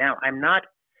from? Now, I'm not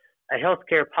a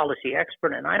healthcare policy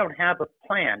expert, and I don't have a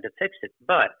plan to fix it.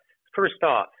 But first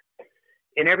off,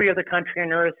 in every other country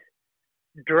on earth,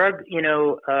 drug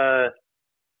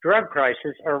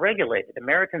prices are regulated.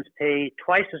 Americans pay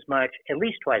at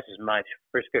least twice as much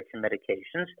for prescription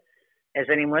medications as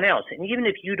anyone else. And even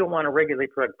if you don't want to regulate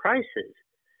drug prices,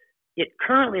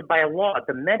 currently by law,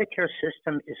 the Medicare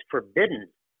system is forbidden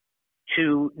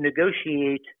to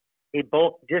negotiate a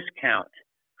bulk discount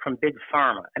from big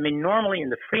pharma. I mean, normally in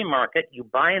the free market, you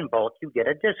buy in bulk, you get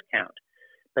a discount.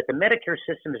 But the Medicare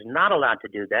system is not allowed to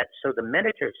do that, so the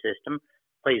Medicare system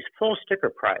plays full sticker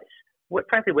price.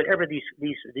 Frankly, whatever these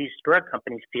drug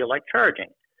companies feel like charging.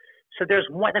 So that's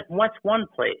one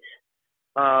place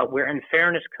where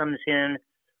unfairness comes in,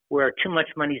 where too much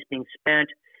money is being spent,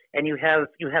 and you have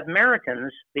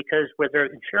Americans, because where their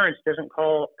insurance doesn't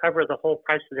cover the whole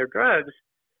price of their drugs,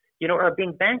 are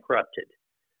being bankrupted.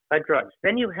 by drugs.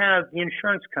 Then you have the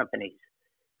insurance companies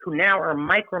who now are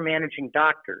micromanaging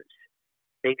doctors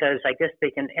because I guess they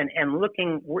can, and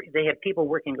looking, they have people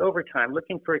working overtime,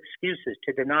 looking for excuses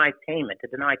to deny payment, to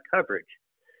deny coverage,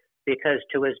 because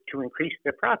to increase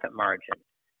their profit margin.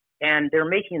 And they're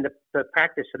making the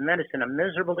practice of medicine a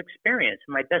miserable experience.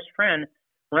 My best friend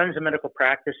runs a medical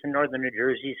practice in northern New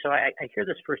Jersey, so I hear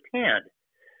this firsthand.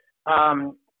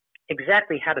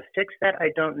 Exactly how to fix that,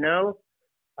 I don't know.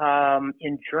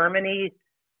 In Germany,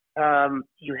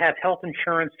 you have health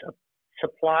insurance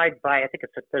supplied by, I think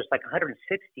there's like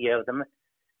 160 of them.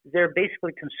 They're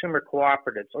basically consumer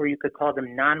cooperatives, or you could call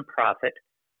them nonprofit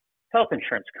health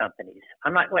insurance companies.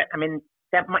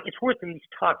 It's worth at least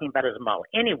talking about as a model.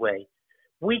 Anyway,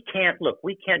 we can't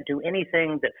do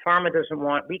anything that pharma doesn't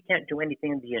want. We can't do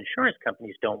anything the insurance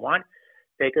companies don't want,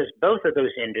 because both of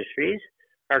those industries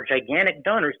are gigantic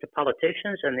donors to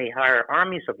politicians, and they hire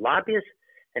armies of lobbyists,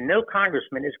 and no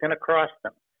congressman is going to cross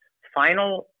them.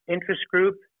 Final interest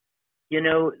group,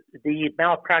 the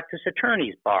malpractice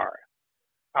attorneys bar.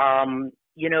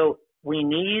 We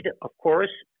need, of course,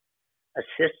 a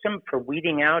system for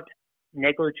weeding out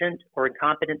negligent or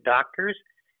incompetent doctors,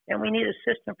 and we need a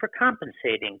system for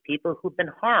compensating people who've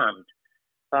been harmed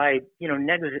by,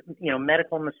 negligent,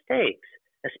 medical mistakes,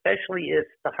 especially if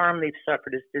the harm they've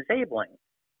suffered is disabling.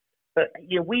 But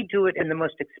we do it in the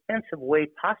most expensive way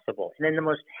possible, and in the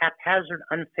most haphazard,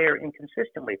 unfair,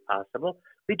 inconsistent way possible.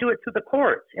 We do it through the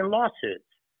courts in lawsuits,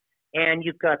 and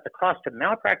you've got the cost of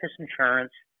malpractice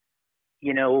insurance,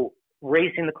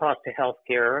 raising the cost of health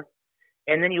care,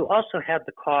 and then you also have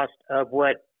the cost of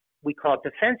what we call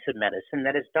defensive medicine,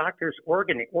 that is doctors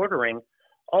ordering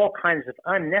all kinds of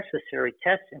unnecessary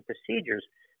tests and procedures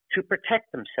to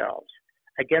protect themselves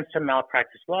against a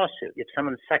malpractice lawsuit if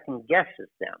someone second guesses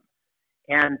them.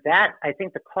 And that, I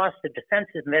think the cost of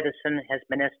defensive medicine has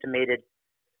been estimated,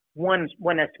 one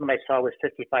estimate I saw was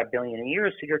 $55 billion a year,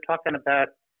 so you're talking about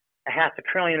 $500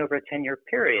 billion over a 10-year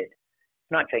period.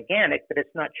 It's not gigantic, but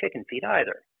it's not chicken feed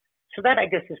either. So that, I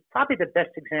guess, is probably the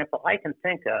best example I can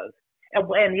think of.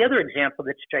 And the other example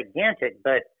that's gigantic,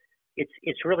 but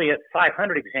it's really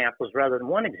 500 examples rather than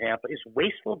one example, is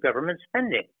wasteful government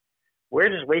spending. Where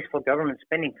does wasteful government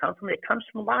spending come from? It comes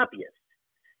from lobbyists.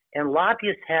 And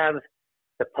lobbyists have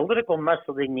the political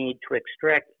muscle they need to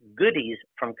extract goodies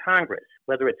from Congress,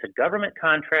 whether it's a government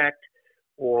contract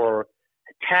or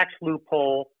a tax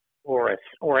loophole or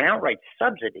an outright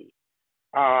subsidy.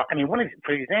 For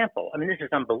example, this is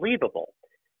unbelievable.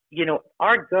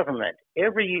 Our government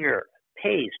every year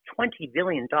pays $20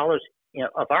 billion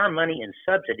of our money in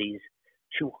subsidies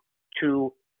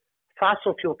to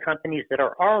fossil fuel companies that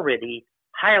are already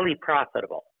highly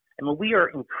profitable. We are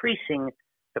increasing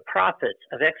the profits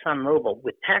of ExxonMobil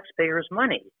with taxpayers'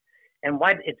 money. And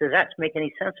why does that make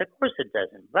any sense? Of course it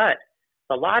doesn't. But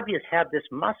the lobbyists have this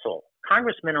muscle.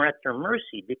 Congressmen are at their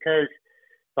mercy because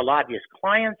the lobbyist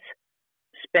clients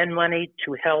spend money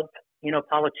to help,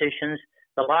 politicians.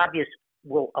 A lobbyist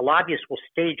will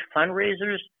stage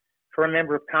fundraisers for a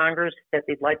member of Congress that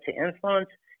they'd like to influence,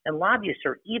 and lobbyists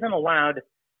are even allowed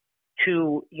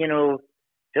to,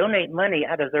 donate money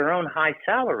out of their own high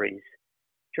salaries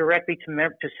directly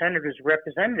to senators,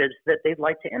 representatives that they'd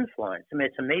like to influence.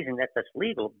 It's amazing that that's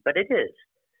legal, but it is.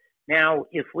 Now,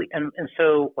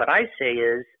 so what I say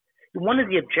is, one of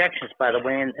the objections, by the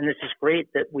way, and this is great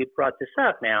that we brought this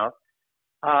up now,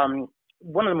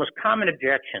 one of the most common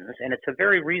objections, and it's a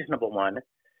very reasonable one,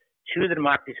 to the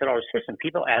democracy dollar system.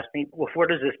 People ask me, well, where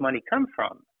does this money come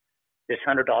from? This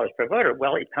 $100 per voter?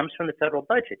 Well, it comes from the federal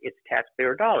budget. It's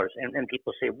taxpayer dollars. And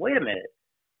people say, wait a minute,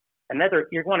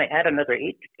 you're going to add another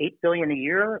 $8 billion a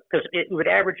year? Because it would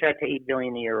average out to $8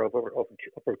 billion a year over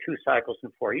two cycles in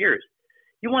 4 years.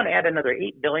 You want to add another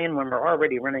 $8 billion when we're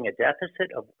already running a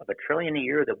deficit of $1 trillion a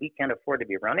year that we can't afford to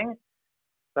be running?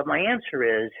 But my answer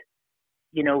is,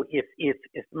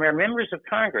 if members of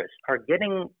Congress are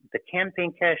getting the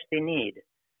campaign cash they need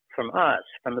from us,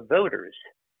 from the voters,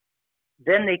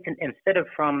 then they can, instead of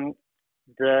from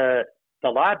the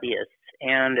lobbyists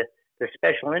and the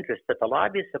special interests that the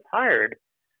lobbyists have hired,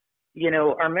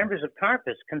 our members of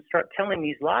Congress can start telling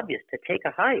these lobbyists to take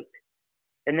a hike.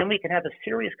 And then we can have a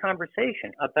serious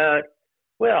conversation about,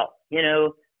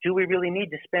 do we really need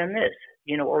to spend this?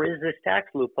 Or is this tax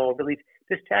loophole really,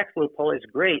 this tax loophole is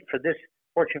great for this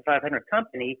Fortune 500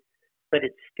 company, but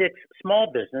it sticks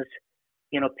small business,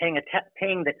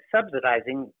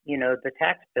 subsidizing, the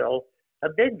tax bill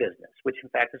of big business, which in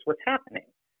fact is what's happening.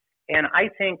 And I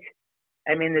think,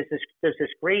 there's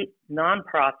this great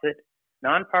nonprofit,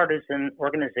 nonpartisan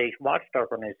organization, watchdog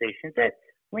organization that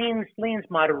leans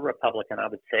moderate Republican, I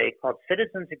would say, called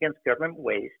Citizens Against Government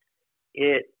Waste.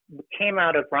 It came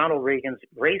out of Ronald Reagan's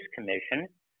Grace Commission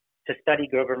to study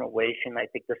government waste in, I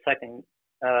think, the second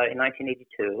in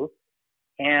 1982.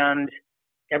 And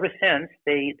ever since,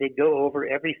 they go over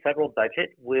every federal budget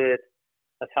with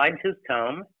a fine-tooth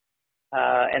comb,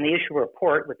 and they issue a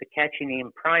report with the catchy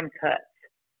name Prime Cuts.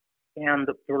 And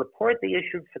the report they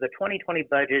issued for the 2020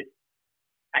 budget,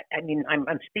 I mean,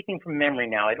 I'm speaking from memory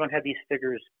now. I don't have these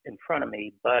figures in front of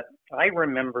me, but I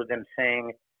remember them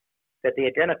saying that they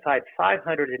identified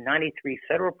 593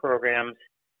 federal programs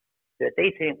that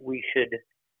they think we should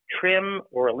trim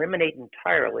or eliminate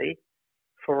entirely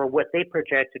for what they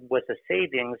projected was a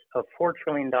savings of $4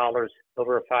 trillion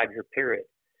over a 5-year period.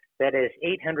 That is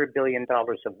 $800 billion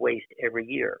of waste every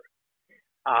year.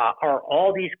 Are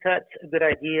all these cuts a good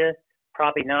idea?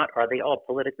 Probably not. Are they all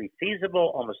politically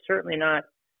feasible? Almost certainly not.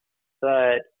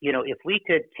 But, you know, if we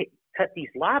could cut these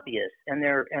lobbyists and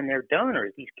their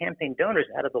donors, these campaign donors,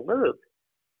 out of the loop,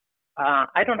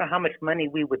 I don't know how much money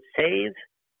we would save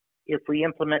if we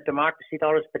implement democracy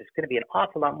dollars, but it's going to be an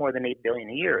awful lot more than $8 billion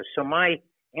a year. So my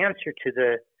answer to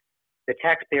the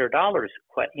taxpayer dollars,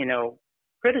 you know,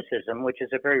 criticism, which is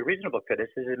a very reasonable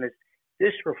criticism, is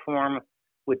this reform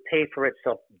would pay for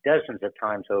itself dozens of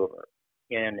times over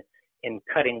in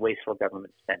cutting wasteful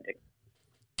government spending.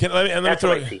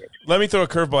 Let me throw a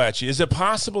curveball at you. Is it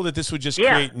possible that this would just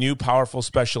create new powerful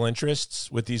special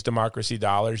interests with these democracy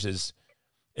dollars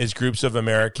as groups of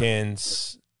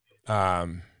Americans,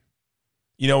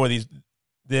 you know, where these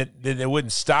that it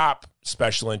wouldn't stop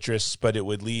special interests, but it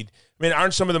would lead. I mean,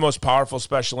 aren't some of the most powerful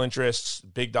special interests,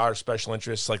 big dollar special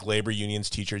interests, like labor unions,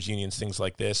 teachers unions, things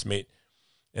like this,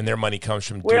 and their money comes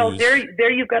from dues? Well,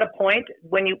 there you've got a point.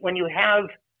 When you have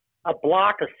a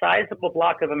sizable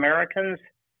block of Americans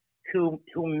who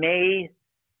may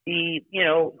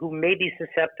be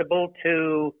susceptible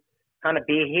to kind of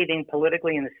behaving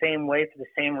politically in the same way for the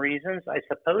same reasons, I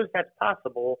suppose that's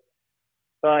possible,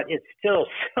 but it's still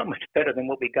so much better than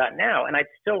what we got now. And I'd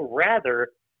still rather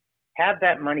have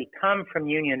that money come from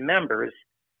union members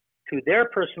through their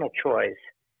personal choice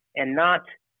and not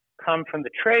come from the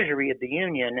treasury of the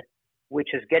union,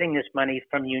 which is getting this money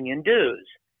from union dues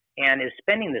and is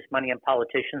spending this money on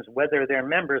politicians, whether their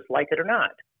members like it or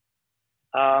not.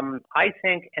 I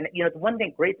think, and you know,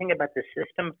 the great thing about this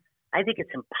system, I think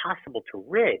it's impossible to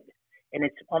rig, and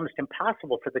it's almost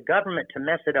impossible for the government to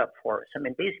mess it up for us. I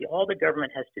mean, basically, all the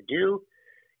government has to do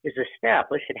is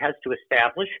establish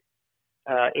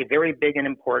a very big and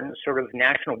important sort of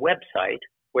national website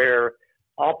where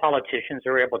all politicians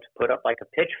are able to put up like a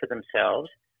pitch for themselves,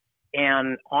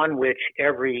 and on which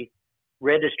every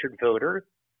registered voter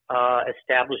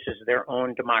establishes their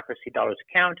own democracy dollars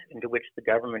account into which the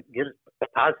government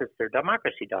deposits their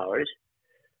democracy dollars.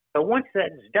 But once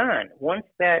that's done, once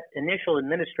that initial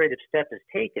administrative step is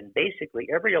taken, basically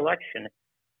every election,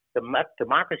 the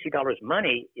democracy dollars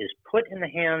money is put in the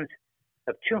hands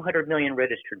of 200 million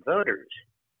registered voters.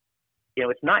 You know,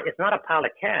 it's not a pile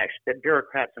of cash that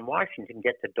bureaucrats in Washington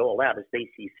get to dole out as they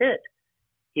see fit.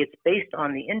 It's based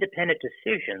on the independent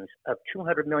decisions of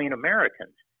 200 million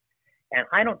Americans. And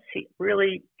I don't see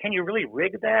can you really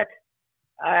rig that?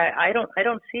 I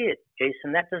don't see it,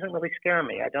 Jason. That doesn't really scare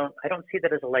me. I don't see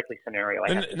that as a likely scenario.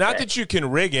 Not that you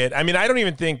can rig it. I mean, I don't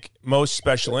even think most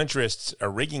special interests are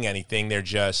rigging anything. They're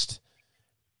just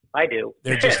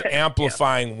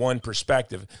amplifying one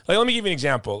perspective. Like, let me give you an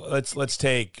example. Let's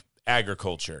take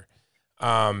agriculture.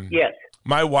 Yes.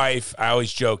 My wife, I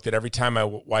always joke that every time my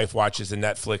wife watches a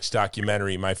Netflix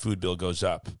documentary, my food bill goes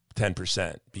up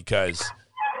 10% because,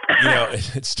 you know,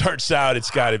 it starts out,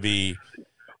 it's got to be,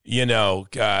 you know,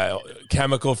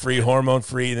 chemical free, hormone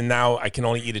free. And now I can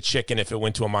only eat a chicken if it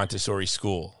went to a Montessori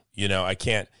school. You know, I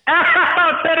can't.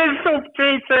 That is so,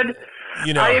 Jason.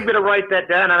 You know, I am going to write that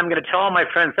down, and I'm going to tell all my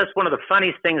friends that's one of the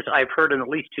funniest things I've heard in at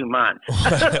least 2 months.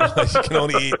 You can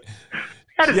only eat.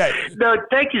 No,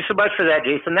 thank you so much for that,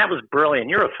 Jason. That was brilliant.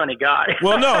 You're a funny guy.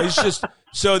 Well, no, it's just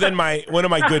so then one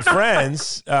of my good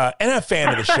friends and a fan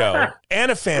of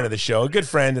the show, a good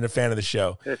friend and a fan of the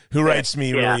show, who writes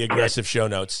me really aggressive show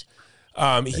notes.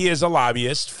 He is a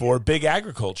lobbyist for big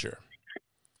agriculture.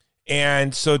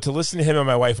 And so to listen to him and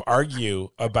my wife argue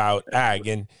about ag,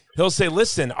 and he'll say,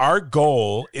 listen, our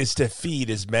goal is to feed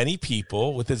as many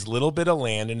people with as little bit of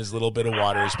land and as little bit of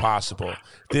water as possible.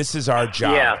 This is our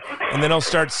job. Yeah. And then he'll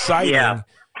start citing,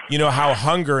 you know, how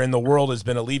hunger in the world has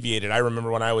been alleviated. I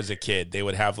remember when I was a kid, they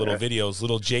would have little videos.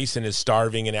 Little Jason is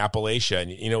starving in Appalachia.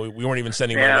 And, you know, we weren't even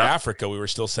sending money to Africa. We were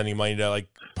still sending money to, like,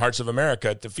 parts of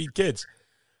America to feed kids.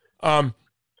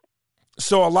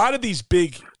 So a lot of these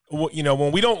big, you know,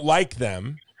 when we don't like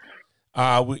them,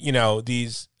 you know,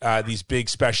 these big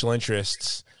special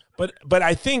interests, But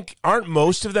I think, aren't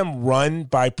most of them run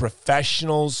by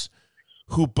professionals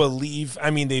who believe, I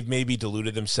mean, they've maybe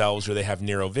deluded themselves or they have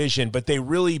narrow vision, but they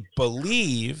really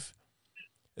believe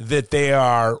that they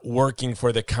are working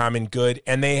for the common good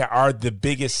and they are the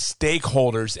biggest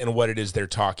stakeholders in what it is they're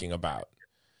talking about.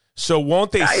 So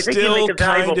won't they still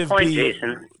kind of be,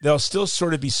 Jason. They'll still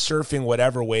sort of be surfing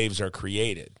whatever waves are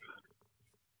created?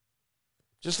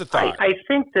 Just a thought. I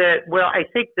think that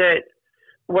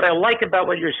what I like about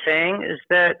what you're saying is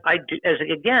that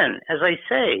as I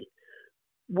say,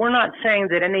 we're not saying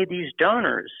that any of these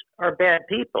donors are bad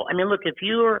people. I mean, look, if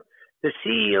you're the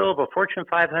CEO of a Fortune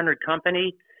 500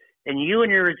 company and you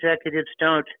and your executives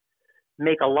don't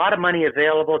make a lot of money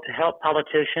available to help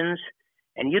politicians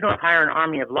and you don't hire an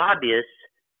army of lobbyists,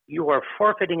 you are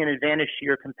forfeiting an advantage to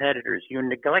your competitors. You're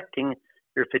neglecting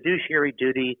your fiduciary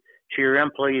duty to your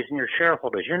employees and your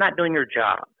shareholders. You're not doing your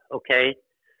job, okay?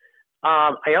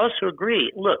 I also agree.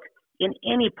 Look, in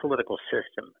any political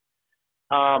system,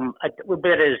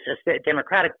 but as a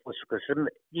democratic political system,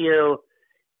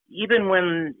 even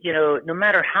when, no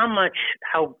matter how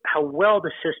well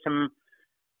the system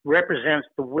represents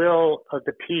the will of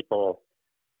the people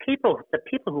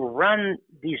who run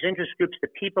these interest groups, the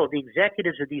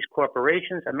executives of these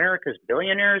corporations, America's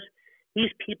billionaires,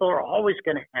 these people are always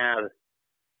going to have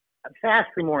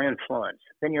vastly more influence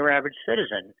than your average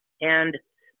citizen. And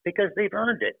because they've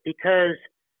earned it, because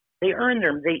they earn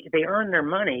their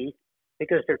money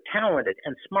because they're talented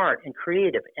and smart and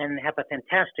creative and have a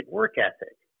fantastic work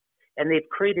ethic. And they've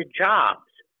created jobs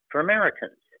for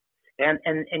Americans.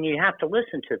 And you have to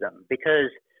listen to them because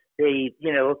they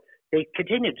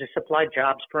continue to supply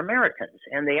jobs for Americans.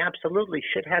 And they absolutely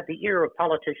should have the ear of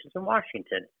politicians in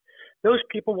Washington. Those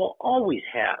people will always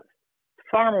have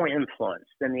far more influence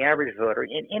than the average voter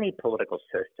in any political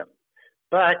system.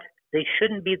 But they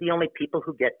shouldn't be the only people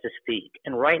who get to speak.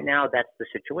 And right now, that's the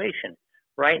situation.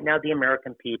 Right now, the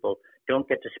American people don't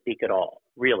get to speak at all.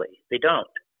 Really, they don't.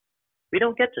 We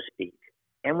don't get to speak,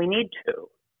 and we need to.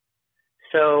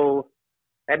 So,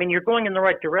 I mean, you're going in the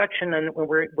right direction, and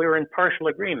we're in partial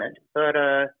agreement. But,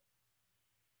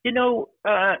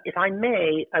 if I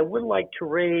may, I would like to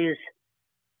raise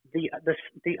the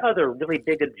other really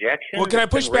big objection. Well, can I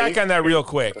push back on that real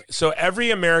quick? So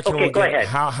every American will go get, ahead.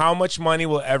 how much money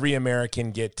will every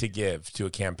American get to give to a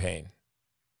campaign?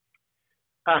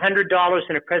 $100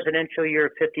 in a presidential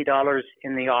year, $50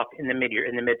 in the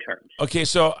midterms. Okay,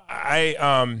 so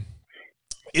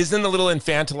isn't a little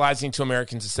infantilizing to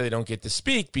Americans to say they don't get to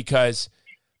speak? Because,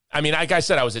 I mean, like I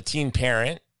said, I was a teen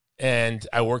parent and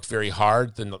I worked very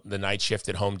hard the night shift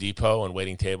at Home Depot and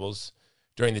waiting tables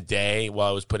during the day while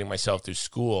I was putting myself through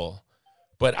school.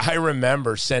 But I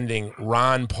remember sending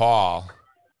Ron Paul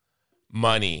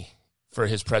money for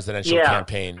his presidential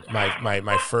campaign.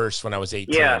 My first, when I was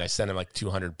 18, I sent him like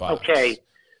 $200. Okay.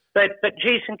 But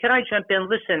Jason, can I jump in?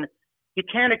 Listen, you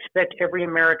can't expect every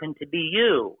American to be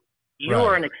you. You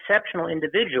are an exceptional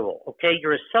individual, okay?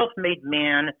 You're a self-made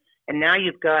man, and now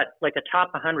you've got like a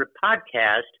top 100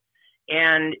 podcast.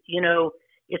 And,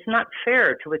 it's not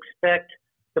fair to expect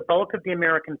the bulk of the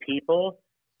American people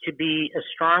to be as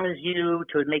strong as you,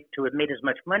 to have made as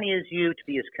much money as you, to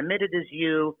be as committed as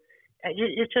you.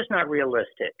 It's just not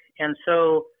realistic. And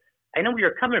so I know where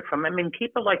you're coming from. I mean,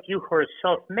 people like you who are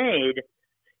self-made,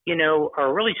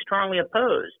 are really strongly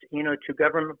opposed, to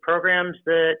government programs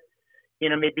that,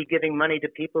 maybe giving money to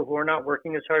people who are not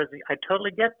working as hard as I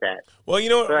totally get that. Well,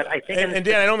 but I think and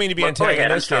Dan, I don't mean to be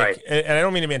antagonistic. And I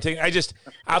don't mean to be antagonistic.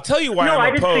 I'll tell you why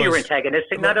I'm opposed. No, I didn't say you were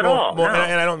antagonistic, not at all. No.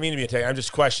 And I don't mean to be antagonistic. I'm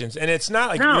just questions. And it's not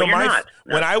like, you're not.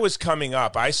 No. When I was coming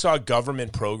up, I saw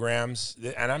government programs,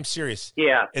 and I'm serious,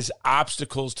 as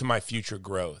obstacles to my future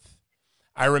growth.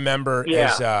 I remember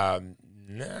I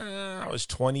was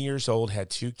 20 years old,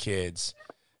 had 2 kids,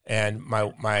 and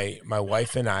my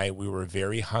wife and I, we were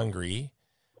very hungry.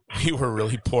 We were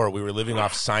really poor. We were living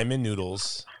off Simon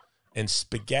noodles and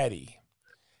spaghetti.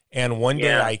 And one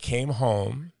day I came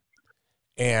home,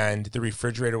 and the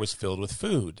refrigerator was filled with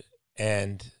food.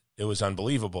 And it was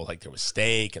unbelievable. Like, there was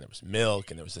steak, and there was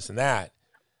milk, and there was this and that.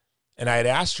 And I had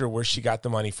asked her where she got the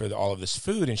money for all of this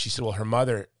food. And she said, well, her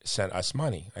mother sent us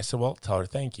money. I said, well, tell her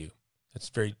thank you. That's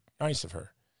very nice of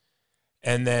her.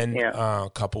 And then a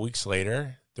couple weeks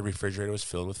later, the refrigerator was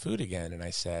filled with food again. And I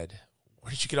said, where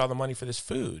did you get all the money for this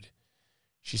food?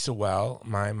 She said, well,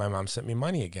 my mom sent me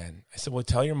money again. I said, well,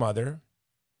 tell your mother,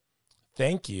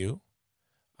 thank you.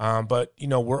 But,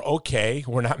 we're okay.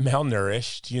 We're not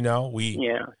malnourished.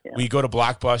 We go to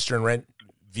Blockbuster and rent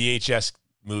VHS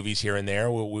movies here and there.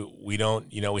 We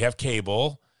don't, we have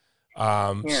cable.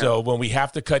 So when we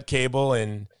have to cut cable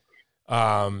and,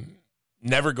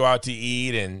 never go out to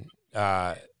eat. And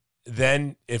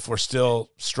then if we're still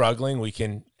struggling, we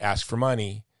can ask for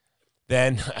money.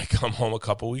 Then I come home a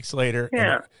couple weeks later,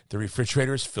 and the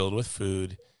refrigerator is filled with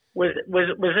food. Was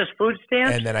this food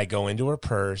stamps? And then I go into her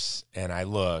purse, and I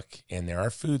look, and there are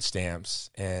food stamps.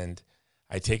 And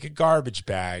I take a garbage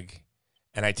bag,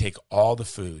 and I take all the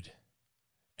food,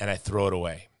 and I throw it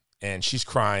away. And she's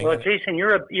crying. Well, Jason,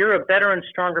 you're a better and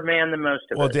stronger man than most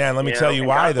of us. Well, Dan, let me tell you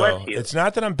why, though. You. It's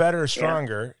not that I'm better or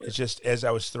stronger. Yeah. It's just as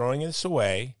I was throwing this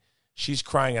away, she's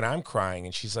crying and I'm crying.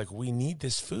 And she's like, we need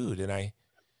this food. And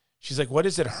she's like, what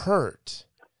does it hurt?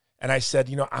 And I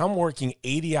said, I'm working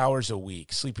 80 hours a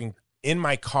week, sleeping in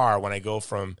my car when I go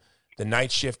from the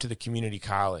night shift to the community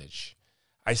college.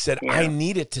 I said, I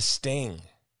need it to sting.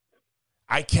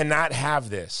 I cannot have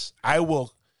this.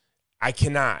 I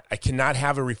cannot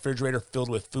have a refrigerator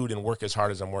filled with food and work as hard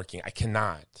as I'm working. I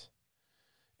cannot.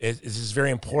 This is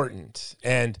very important.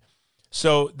 And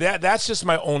so that's just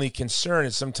my only concern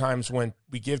is sometimes when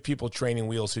we give people training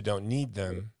wheels who don't need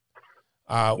them,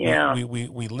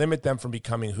 we limit them from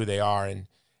becoming who they are.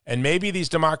 And maybe these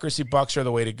democracy bucks are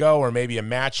the way to go, or maybe a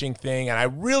matching thing. And I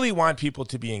really want people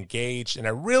to be engaged, and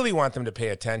I really want them to pay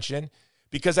attention.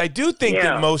 Because I do think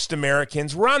that most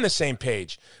Americans, we're on the same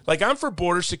page. Like, I'm for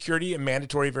border security and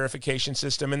mandatory verification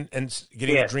system and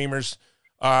getting the Dreamers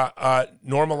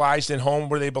normalized in home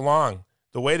where they belong,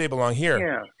 the way they belong here.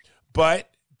 Yeah. But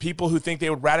people who think they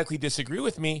would radically disagree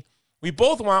with me, we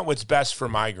both want what's best for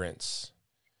migrants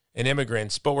and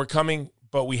immigrants, but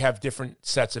we have different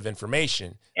sets of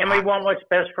information. And we want what's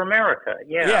best for America.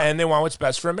 Yeah. Yeah, and they want what's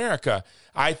best for America.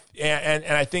 I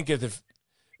think if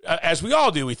as we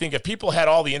all do, we think if people had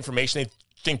all the information, they'd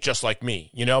think just like me,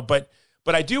 but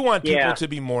I do want people to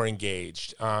be more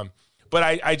engaged. But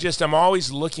I'm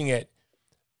always looking at,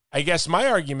 I guess my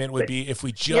argument would be if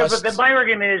we just... but my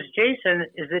argument is, Jason,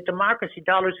 is that Democracy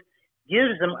Dollars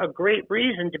gives them a great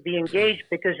reason to be engaged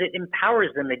because it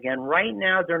empowers them again. Right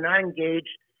now, they're not engaged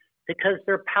because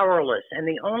they're powerless. And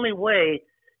the only way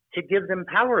to give them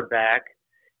power back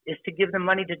is to give them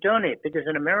money to donate, because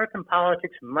in American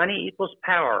politics, money equals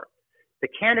power. The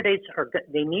candidates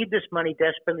they need this money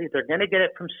desperately. They're going to get it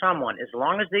from someone. As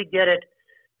long as they get it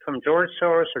from George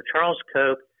Soros or Charles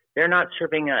Koch, they're not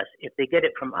serving us. If they get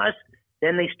it from us,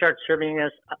 then they start serving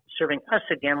us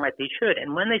again like they should.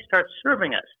 And when they start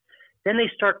serving us, then they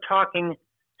start talking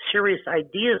serious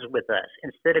ideas with us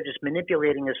instead of just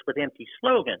manipulating us with empty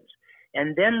slogans.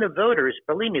 And then the voters,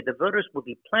 believe me, the voters will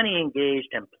be plenty engaged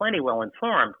and plenty well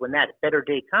informed when that better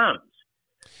day comes.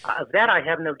 Of that, I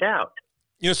have no doubt.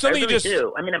 Something really you just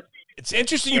do. I mean, it's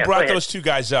interesting you brought those two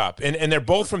guys up, and they're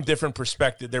both from different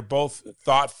perspectives. They're both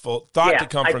thought to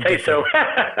come from different.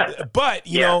 So. But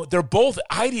they're both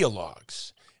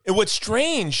ideologues. And what's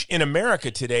strange in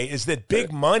America today is that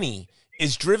big money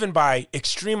is driven by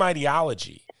extreme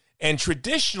ideology, and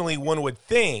traditionally, one would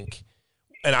think,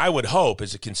 and I would hope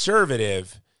as a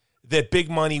conservative, that big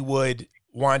money would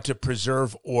want to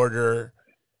preserve order,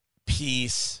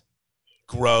 peace,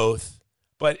 growth.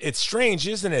 But it's strange,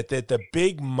 isn't it, that the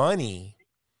big money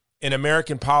in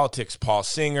American politics, Paul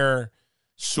Singer,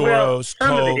 Soros,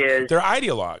 Koch, they're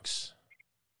ideologues.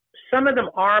 Some of them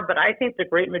are, but I think the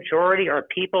great majority are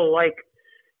people like,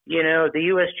 the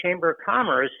U.S. Chamber of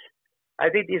Commerce. I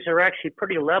think these are actually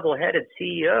pretty level-headed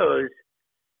CEOs.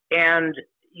 And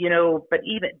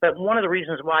but one of the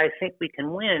reasons why I think we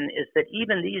can win is that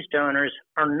even these donors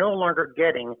are no longer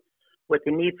getting what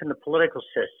they need from the political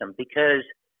system, because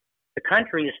the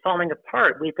country is falling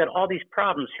apart. We've got all these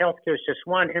problems. Healthcare is just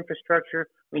one. Infrastructure.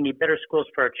 We need better schools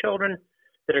for our children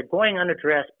that are going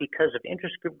unaddressed because of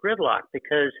interest group gridlock.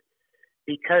 Because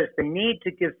the need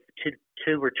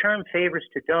to return favors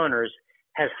to donors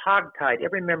has hogtied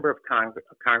every member of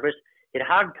Congress. It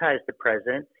hogties the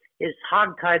president. It's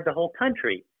hogtied the whole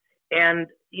country. And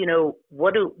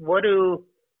what does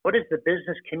the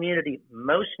business community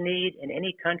most need in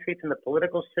any country from the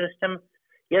political system?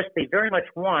 Yes, they very much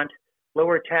want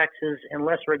lower taxes and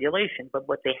less regulation, but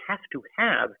what they have to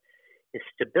have is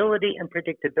stability and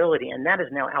predictability, and that is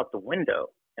now out the window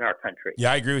in our country.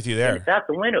 Yeah, I agree with you there. And it's out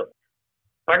the window.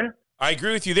 Pardon? I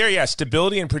agree with you there. Yeah,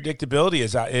 stability and predictability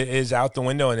is out the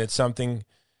window, and it's something.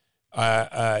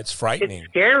 It's frightening.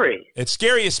 It's scary. It's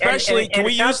scary, especially. Can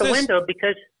we use this? Out the window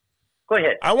because. Go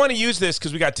ahead. I want to use this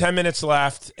because we got 10 minutes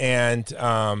left, and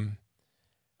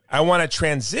I want to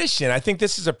transition. I think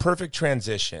this is a perfect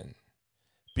transition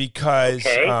because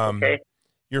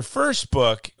your first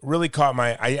book really caught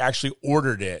my. I actually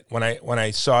ordered it when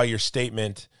I saw your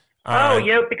statement.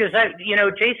 Because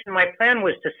Jason, my plan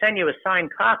was to send you a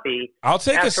signed copy. I'll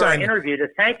take a signed interview to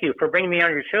thank you for bringing me on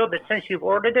your show. But since you've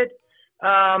ordered it,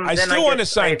 I still want a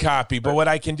signed copy, but what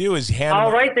I can do is hand.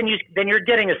 All right, then you're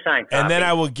getting a signed copy. And then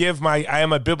I will give I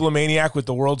am a bibliomaniac with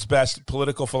the world's best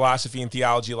political philosophy and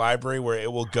theology library, where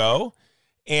it will go.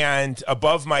 And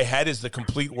above my head is the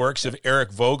complete works of Eric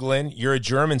Voegelin. You're a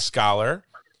German scholar.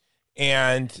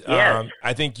 And yes.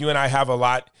 I think you and I have a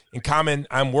lot in common.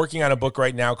 I'm working on a book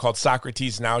right now called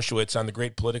Socrates and Auschwitz on the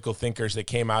great political thinkers that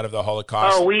came out of the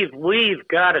Holocaust. Oh, we've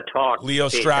got to talk. Leo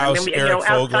Strauss, Eric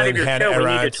Voegelin, Hannah Arendt.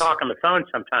 We need to talk on the phone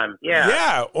sometime. Yeah.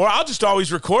 Yeah, or I'll just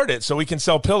always record it so we can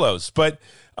sell pillows. But,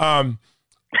 Eric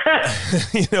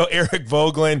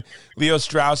Voegelin, Leo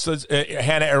Strauss,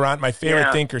 Hannah Arendt, my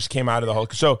favorite thinkers came out of the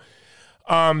Holocaust. So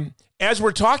as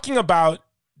we're talking about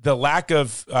the lack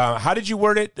of, how did you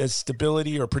word it? The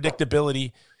stability or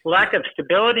predictability. Lack of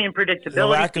stability and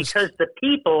predictability because the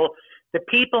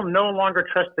people no longer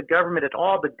trust the government at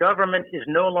all. The government is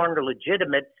no longer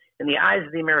legitimate in the eyes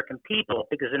of the American people,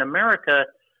 because in America,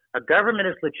 a government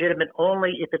is legitimate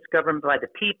only if it's governed by the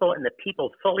people and the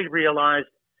people fully realize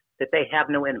that they have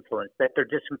no influence, that they're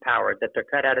disempowered, that they're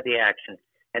cut out of the action.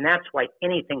 And that's why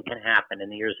anything can happen in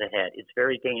the years ahead. It's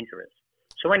very dangerous.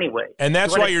 So anyway. And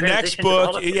that's why your next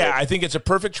book, I think it's a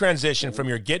perfect transition from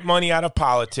your Get Money Out of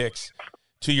Politics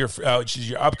to your, which is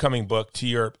your upcoming book, to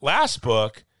your last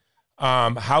book,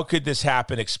 How Could This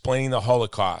Happen? Explaining the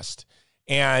Holocaust.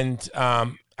 And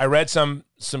I read some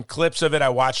clips of it. I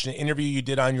watched an interview you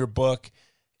did on your book,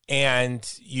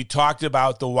 and you talked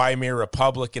about the Weimar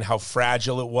Republic and how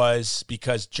fragile it was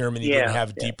because Germany didn't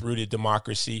have deep-rooted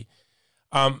democracy.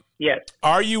 Yes.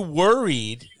 Are you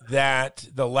worried that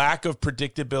the lack of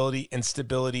predictability and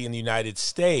stability in the United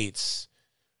States,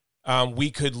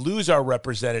 we could lose our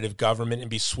representative government and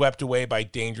be swept away by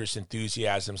dangerous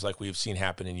enthusiasms like we have seen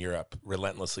happen in Europe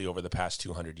relentlessly over the past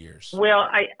 200 years? Well,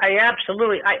 I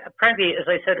absolutely, frankly, as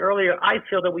I said earlier, I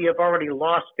feel that we have already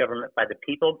lost government by the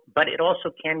people, but it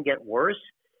also can get worse.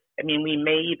 I mean, we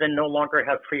may even no longer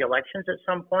have free elections at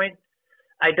some point.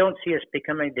 I don't see us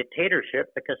becoming a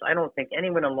dictatorship because I don't think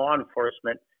anyone in law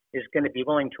enforcement is going to be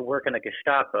willing to work in a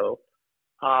Gestapo.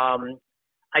 I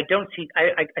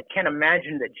can't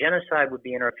imagine that genocide would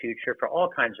be in our future for all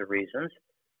kinds of reasons.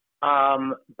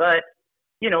 But,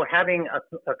 having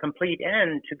a complete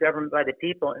end to government by the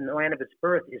people in the land of its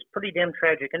birth is pretty damn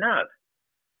tragic enough.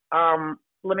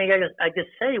 Let me, I just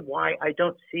say why I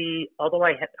don't see, although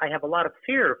I have a lot of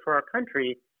fear for our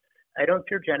country, I don't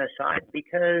fear genocide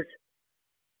because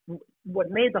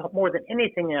what made more than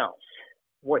anything else,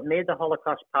 what made the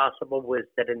Holocaust possible was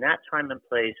that in that time and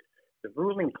place, the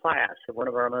ruling class of one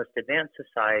of our most advanced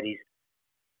societies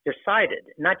decided,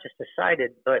 not just decided,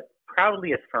 but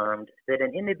proudly affirmed that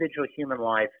an individual human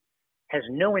life has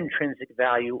no intrinsic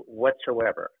value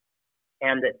whatsoever.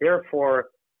 And that therefore,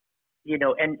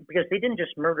 and because they didn't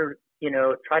just murder,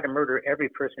 try to murder every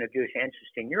person of Jewish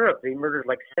ancestry in Europe, they murdered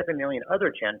like 7 million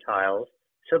other Gentiles,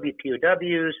 Soviet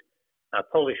POWs,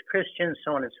 Polish Christians,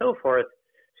 so on and so forth,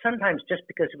 sometimes just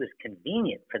because it was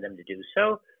convenient for them to do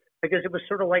so, because it was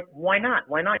sort of like, why not?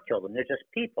 Why not kill them? They're just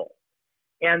people.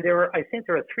 And I think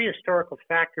there are three historical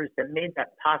factors that made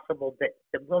that possible that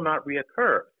will not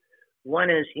reoccur.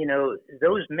 One is,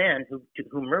 those men who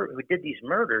did these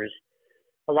murders,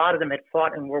 a lot of them had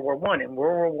fought in World War I. In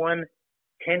World War I,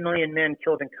 10 million men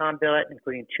killed in combat,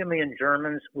 including 2 million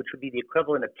Germans, which would be the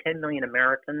equivalent of 10 million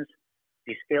Americans. If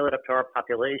you scale it up to our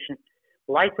population,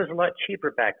 life was a lot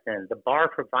cheaper back then. The bar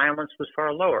for violence was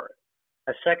far lower.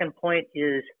 A second point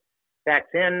is, back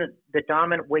then, the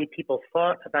dominant way people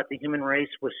thought about the human race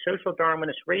was social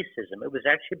Darwinist racism. It was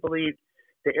actually believed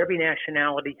that every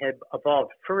nationality had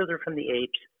evolved further from the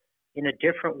apes in a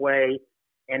different way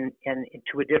and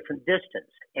to a different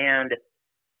distance. And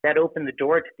that opened the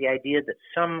door to the idea that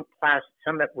some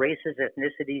races,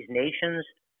 ethnicities, nations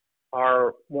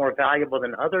are more valuable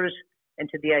than others, and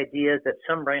to the idea that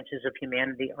some branches of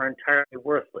humanity are entirely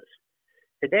worthless.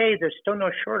 Today, there's still no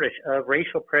shortage of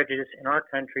racial prejudice in our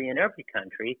country and every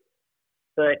country,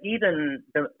 but even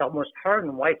the most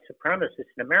hardened white supremacist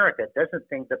in America doesn't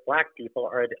think that black people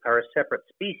are a separate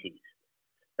species.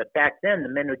 But back then, the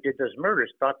men who did those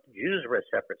murders thought the Jews were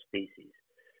a separate species.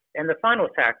 And the final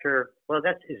factor,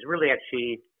 is really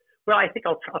actually, I think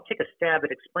I'll take a stab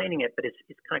at explaining it, but it's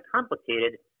kind of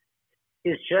complicated,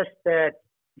 is just that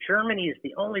Germany is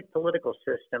the only political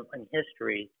system in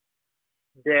history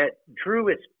that drew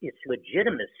its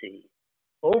legitimacy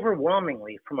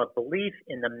overwhelmingly from a belief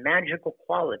in the magical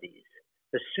qualities,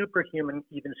 the superhuman,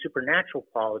 even supernatural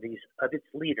qualities of its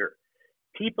leader.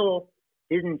 People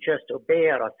didn't just obey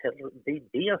Adolf Hitler, they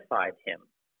deified him.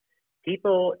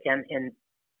 People, and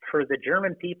for the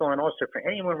German people and also for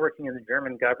anyone working in the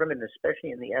German government,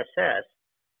 especially in the SS,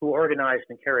 who organized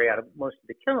and carried out most of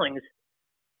the killings,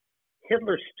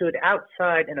 Hitler stood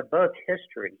outside and above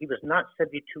history. He was not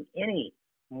subject to any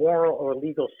moral or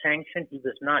legal sanction. He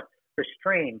was not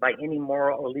restrained by any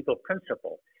moral or legal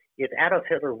principle. If Adolf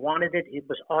Hitler wanted it, it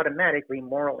was automatically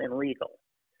moral and legal.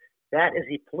 That is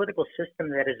a political system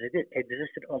that has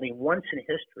existed only once in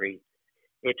history.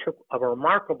 It took a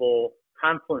remarkable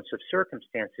confluence of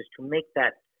circumstances to make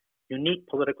that unique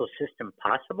political system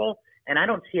possible, and I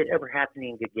don't see it ever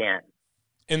happening again.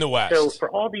 In the West. So for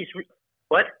all these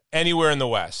what? Anywhere in the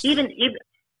West. Even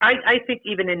I think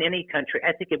even in any country,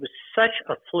 I think it was such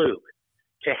a fluke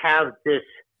to have this,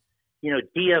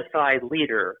 deified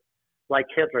leader like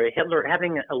Hitler. Hitler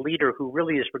having a leader who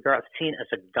really is seen as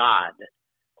a god,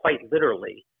 quite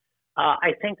literally.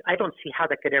 I don't see how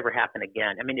that could ever happen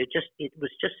again. I mean, it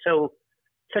was just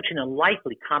such an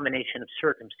unlikely combination of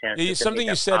circumstances. Something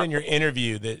you said in your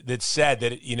interview that said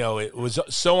that it was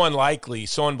so unlikely,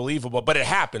 so unbelievable, but it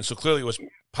happened. So clearly it was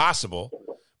possible.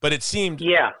 But it seemed,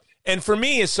 yeah. And for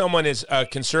me, as someone as a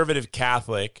conservative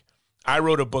Catholic, I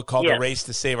wrote a book called Yeah. The Race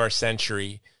to Save Our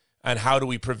Century, and how do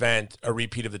we prevent a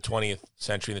repeat of the 20th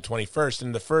century in the 21st.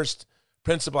 And the first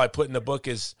principle I put in the book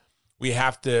is we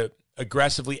have to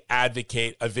aggressively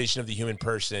advocate a vision of the human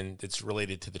person that's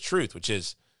related to the truth, which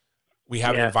is we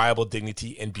have an inviolable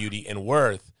dignity and beauty and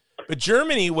worth. But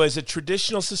Germany was a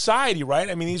traditional society, right?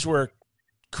 I mean, these were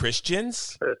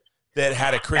Christians that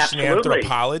had a Christian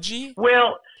anthropology.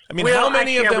 Well, I mean, how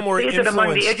many of them were influenced?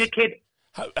 Among the educated,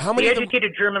 how many the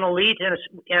educated German elite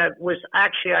was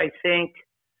actually, I think,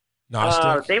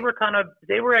 Gnostic? they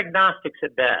were agnostics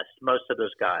at best. Most of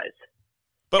those guys.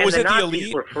 But was it the Nazis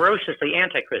elite? Were ferociously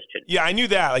anti-Christian. Yeah, I knew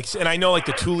that. And I know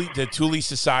the Thule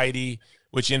Society,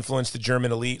 which influenced the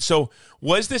German elite. So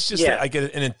was this just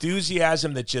an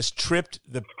enthusiasm that just tripped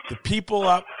the people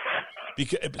up?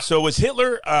 So was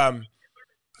Hitler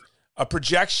a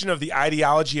projection of the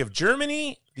ideology of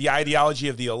Germany, the ideology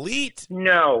of the elite?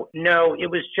 No.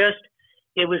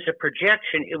 It was a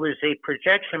projection. It was a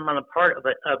projection on the part of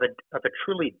a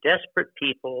truly desperate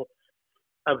people,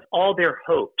 of all their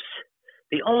hopes.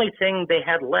 The only thing they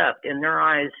had left in their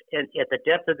eyes at the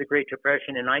depth of the Great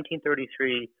Depression in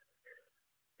 1933,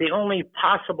 the only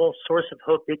possible source of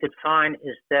hope they could find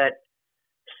is that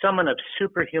someone of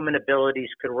superhuman abilities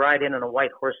could ride in on a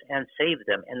white horse and save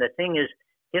them. And the thing is,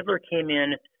 Hitler came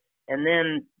in, and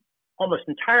then almost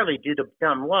entirely due to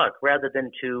dumb luck, rather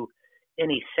than to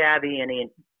any savvy, any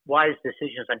wise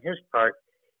decisions on his part,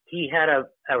 he had a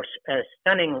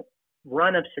stunning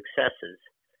run of successes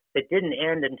that didn't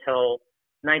end until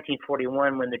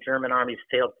 1941, when the German armies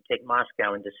failed to take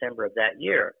Moscow in December of that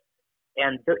year.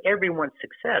 And everyone's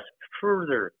success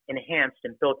further enhanced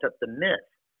and built up the myth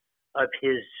of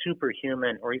his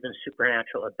superhuman or even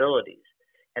supernatural abilities.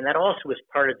 And that also was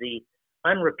part of the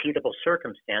unrepeatable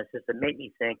circumstances that made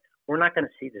me think we're not going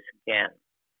to see this again.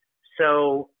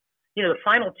 So, the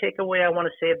final takeaway I want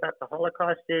to say about the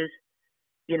Holocaust is,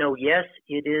 yes,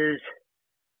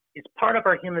 it's part of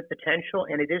our human potential,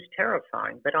 and it is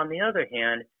terrifying. But on the other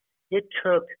hand, it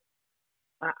took,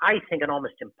 I think, an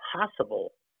almost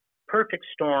impossible perfect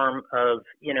storm of,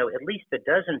 at least a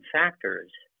dozen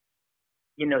factors,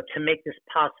 to make this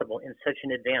possible in such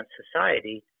an advanced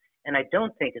society. And I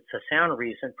don't think it's a sound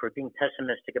reason for being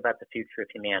pessimistic about the future of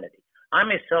humanity. I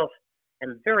myself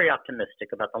am very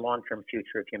optimistic about the long-term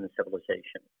future of human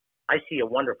civilization. I see a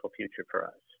wonderful future for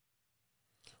us.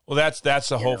 Well,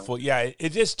 that's a hopeful. Yeah,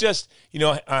 it is just,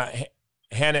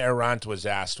 Hannah Arendt was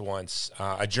asked once,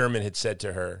 a German had said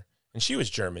to her, and she was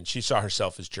German. She saw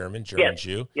herself as German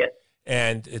Jew. Yes.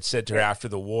 And it said to her after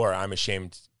the war, I'm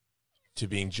ashamed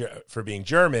for being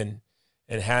German.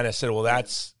 And Hannah said, well,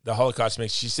 the Holocaust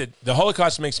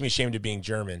makes me ashamed of being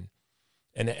German.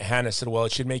 And Hannah said, well,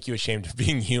 it should make you ashamed of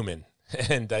being human.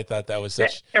 And I thought that was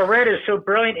such. Arendt is so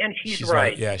brilliant, and she's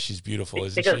right. Yeah, she's beautiful,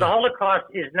 isn't she? Because the Holocaust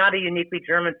is not a uniquely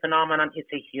German phenomenon; it's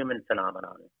a human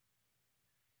phenomenon.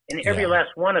 And every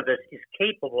last one of us is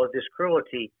capable of this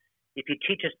cruelty if you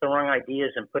teach us the wrong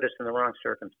ideas and put us in the wrong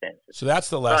circumstances. So that's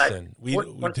the lesson. We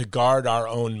to guard our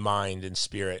own mind and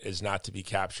spirit is not to be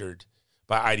captured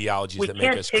by ideologies that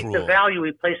make us cruel. We can't take the value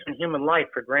we place on human life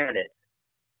for granted.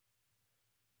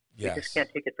 Yes. We just can't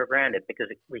take it for granted because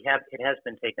it has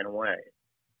been taken away.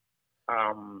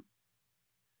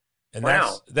 And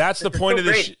that's the point of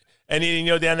this. And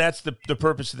Dan, that's the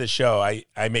purpose of the show.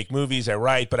 I make movies, I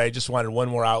write, but I just wanted one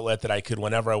more outlet that I could,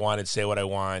 whenever I wanted, say what I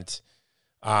want.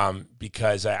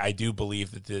 Because I do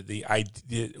believe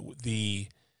that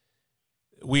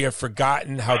we have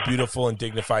forgotten how beautiful and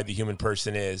dignified the human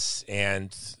person is,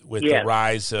 and with the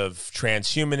rise of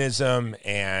transhumanism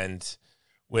and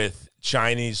with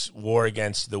Chinese war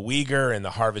against the Uyghur and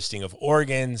the harvesting of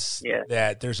organs,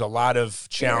 that there's a lot of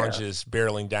challenges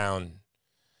barreling down.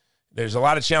 There's a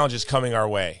lot of challenges coming our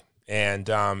way. And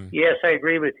yes, I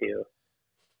agree with you.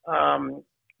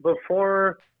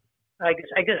 Before, I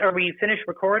guess, are we finished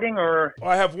recording or? Well,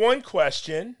 I have one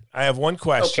question.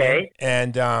 Okay.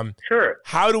 And sure.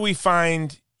 How do we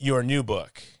find your new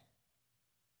book?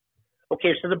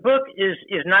 Okay, so the book is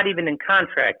not even in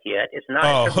contract yet. It's not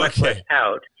out.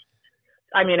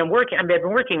 I mean, I've been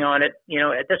working on it.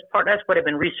 At this part, that's what I've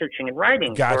been researching and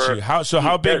writing. Got you.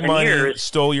 How Big Money years.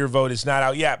 Stole Your Vote is not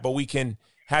out yet, but we can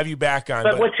have you back on.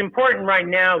 But what's important right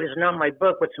now is not my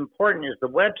book. What's important is the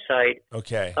website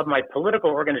of my political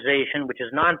organization, which is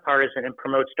nonpartisan and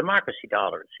promotes democracy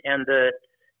dollars. And the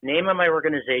name of my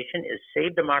organization is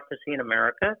Save Democracy in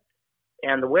America.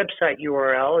 And the website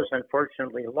URL is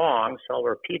unfortunately long, so I'll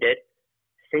repeat it,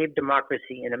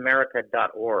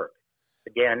 savedemocracyinamerica.org.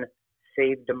 Again,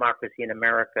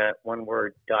 savedemocracyinamerica, one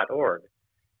word, .org.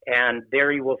 And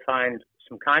there you will find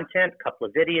some content, a couple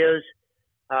of videos,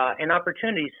 and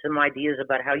opportunities, some ideas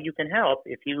about how you can help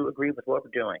if you agree with what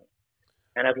we're doing.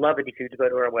 And I'd love it if you would go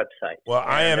to our website. Well,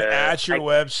 I am at your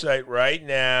website right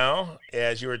now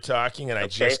as you were talking, and I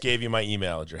just gave you my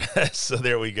email address. So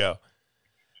there we go.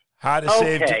 How to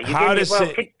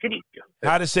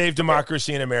save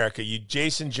democracy in America.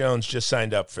 Jason Jones just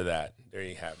signed up for that. There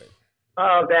you have it.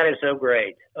 Oh, that is so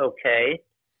great. Okay.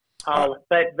 But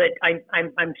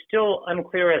I'm still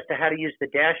unclear as to how to use the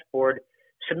dashboard.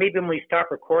 So maybe when we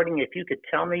start recording, if you could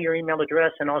tell me your email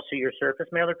address and also your Surface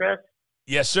mail address.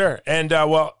 Yes, sir. And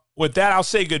with that, I'll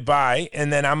say goodbye,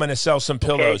 and then I'm going to sell some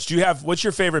pillows. Okay. What's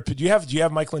your favorite? Do you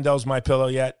have Mike Lindell's My Pillow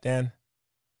yet, Dan?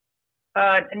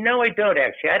 No, I don't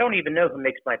actually. I don't even know who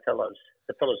makes my pillows.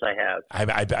 The pillows I have.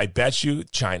 I bet you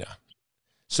China.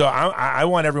 So I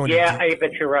want everyone. Yeah, I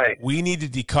bet you're right. We need to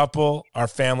decouple our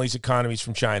families' economies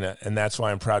from China, and that's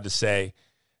why I'm proud to say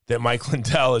that Mike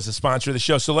Lindell is a sponsor of the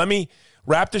show. So let me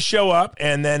wrap the show up,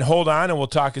 and then hold on, and we'll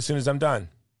talk as soon as I'm done.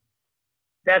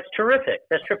 That's terrific.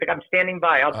 I'm standing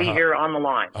by. I'll be here on the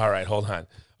line. All right, hold on.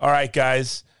 All right,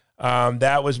 guys.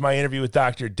 That was my interview with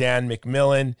Dr. Dan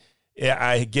McMillan.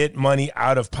 I get money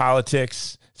out of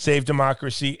politics.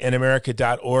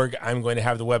 SaveDemocracyInAmerica.org. I'm going to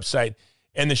have the website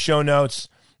and the show notes.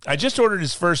 I just ordered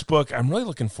his first book. I'm really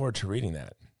looking forward to reading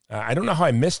that. I don't know how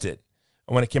I missed it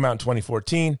when it came out in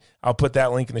 2014. I'll put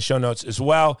that link in the show notes as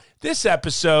well. This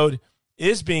episode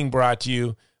is being brought to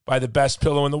you by the best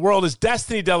pillow in the world, as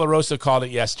Destiny De La Rosa called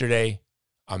it yesterday,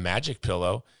 a magic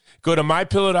pillow. Go to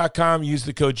mypillow.com, use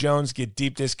the code Jones, get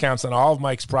deep discounts on all of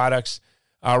Mike's products.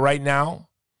 Right now,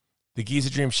 the Giza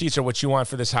Dream Sheets are what you want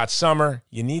for this hot summer.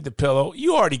 You need the pillow.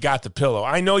 You already got the pillow.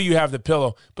 I know you have the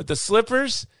pillow, but the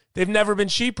slippers, they've never been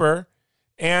cheaper,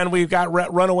 and we've got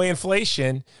runaway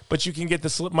inflation, but you can get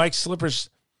the Mike's slippers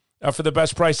for the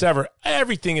best price ever.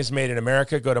 Everything is made in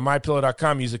America. Go to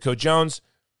mypillow.com, use the code Jones.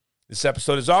 This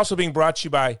episode is also being brought to you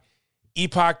by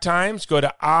Epoch Times. Go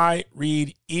to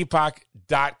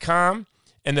ireadepoch.com.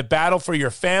 And the battle for your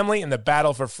family and the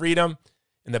battle for freedom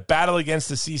and the battle against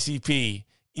the CCP,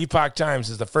 Epoch Times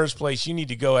is the first place you need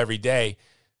to go every day.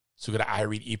 So go to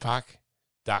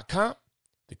ireadepoch.com.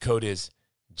 The code is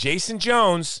Jason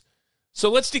Jones.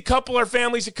 So let's decouple our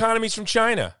family's economies from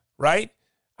China, right?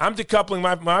 I'm decoupling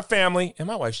my family, and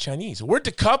my wife's Chinese. We're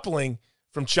decoupling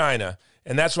from China.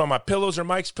 And that's why my pillows are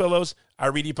Mike's Pillows. I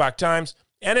read Epoch Times.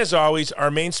 And as always, our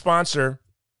main sponsor,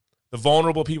 the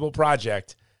Vulnerable People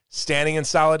Project, standing in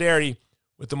solidarity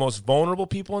with the most vulnerable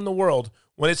people in the world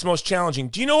when it's most challenging.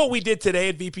 Do you know what we did today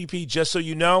at VPP? Just so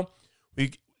you know,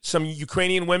 some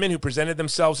Ukrainian women who presented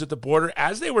themselves at the border,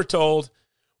 as they were told,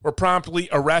 were promptly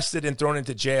arrested and thrown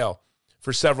into jail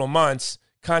for several months.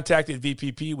 Contacted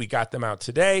VPP. We got them out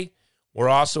today. We're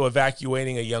also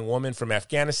evacuating a young woman from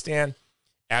Afghanistan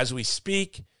as we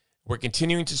speak. We're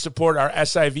continuing to support our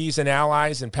SIVs and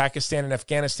allies in Pakistan and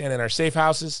Afghanistan in our safe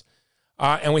houses.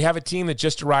 And we have a team that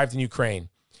just arrived in Ukraine.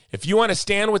 If you want to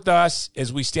stand with us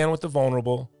as we stand with the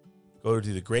vulnerable, go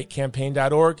to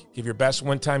thegreatcampaign.org, give your best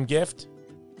one-time gift,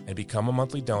 and become a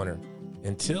monthly donor.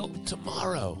 Until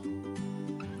tomorrow,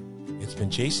 it's been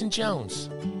Jason Jones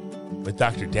with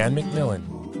Dr. Dan McMillan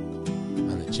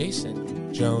on The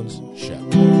Jason Jones Show.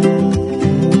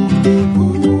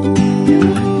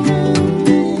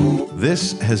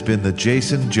 This has been The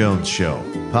Jason Jones Show,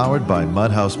 powered by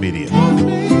Mudhouse Media.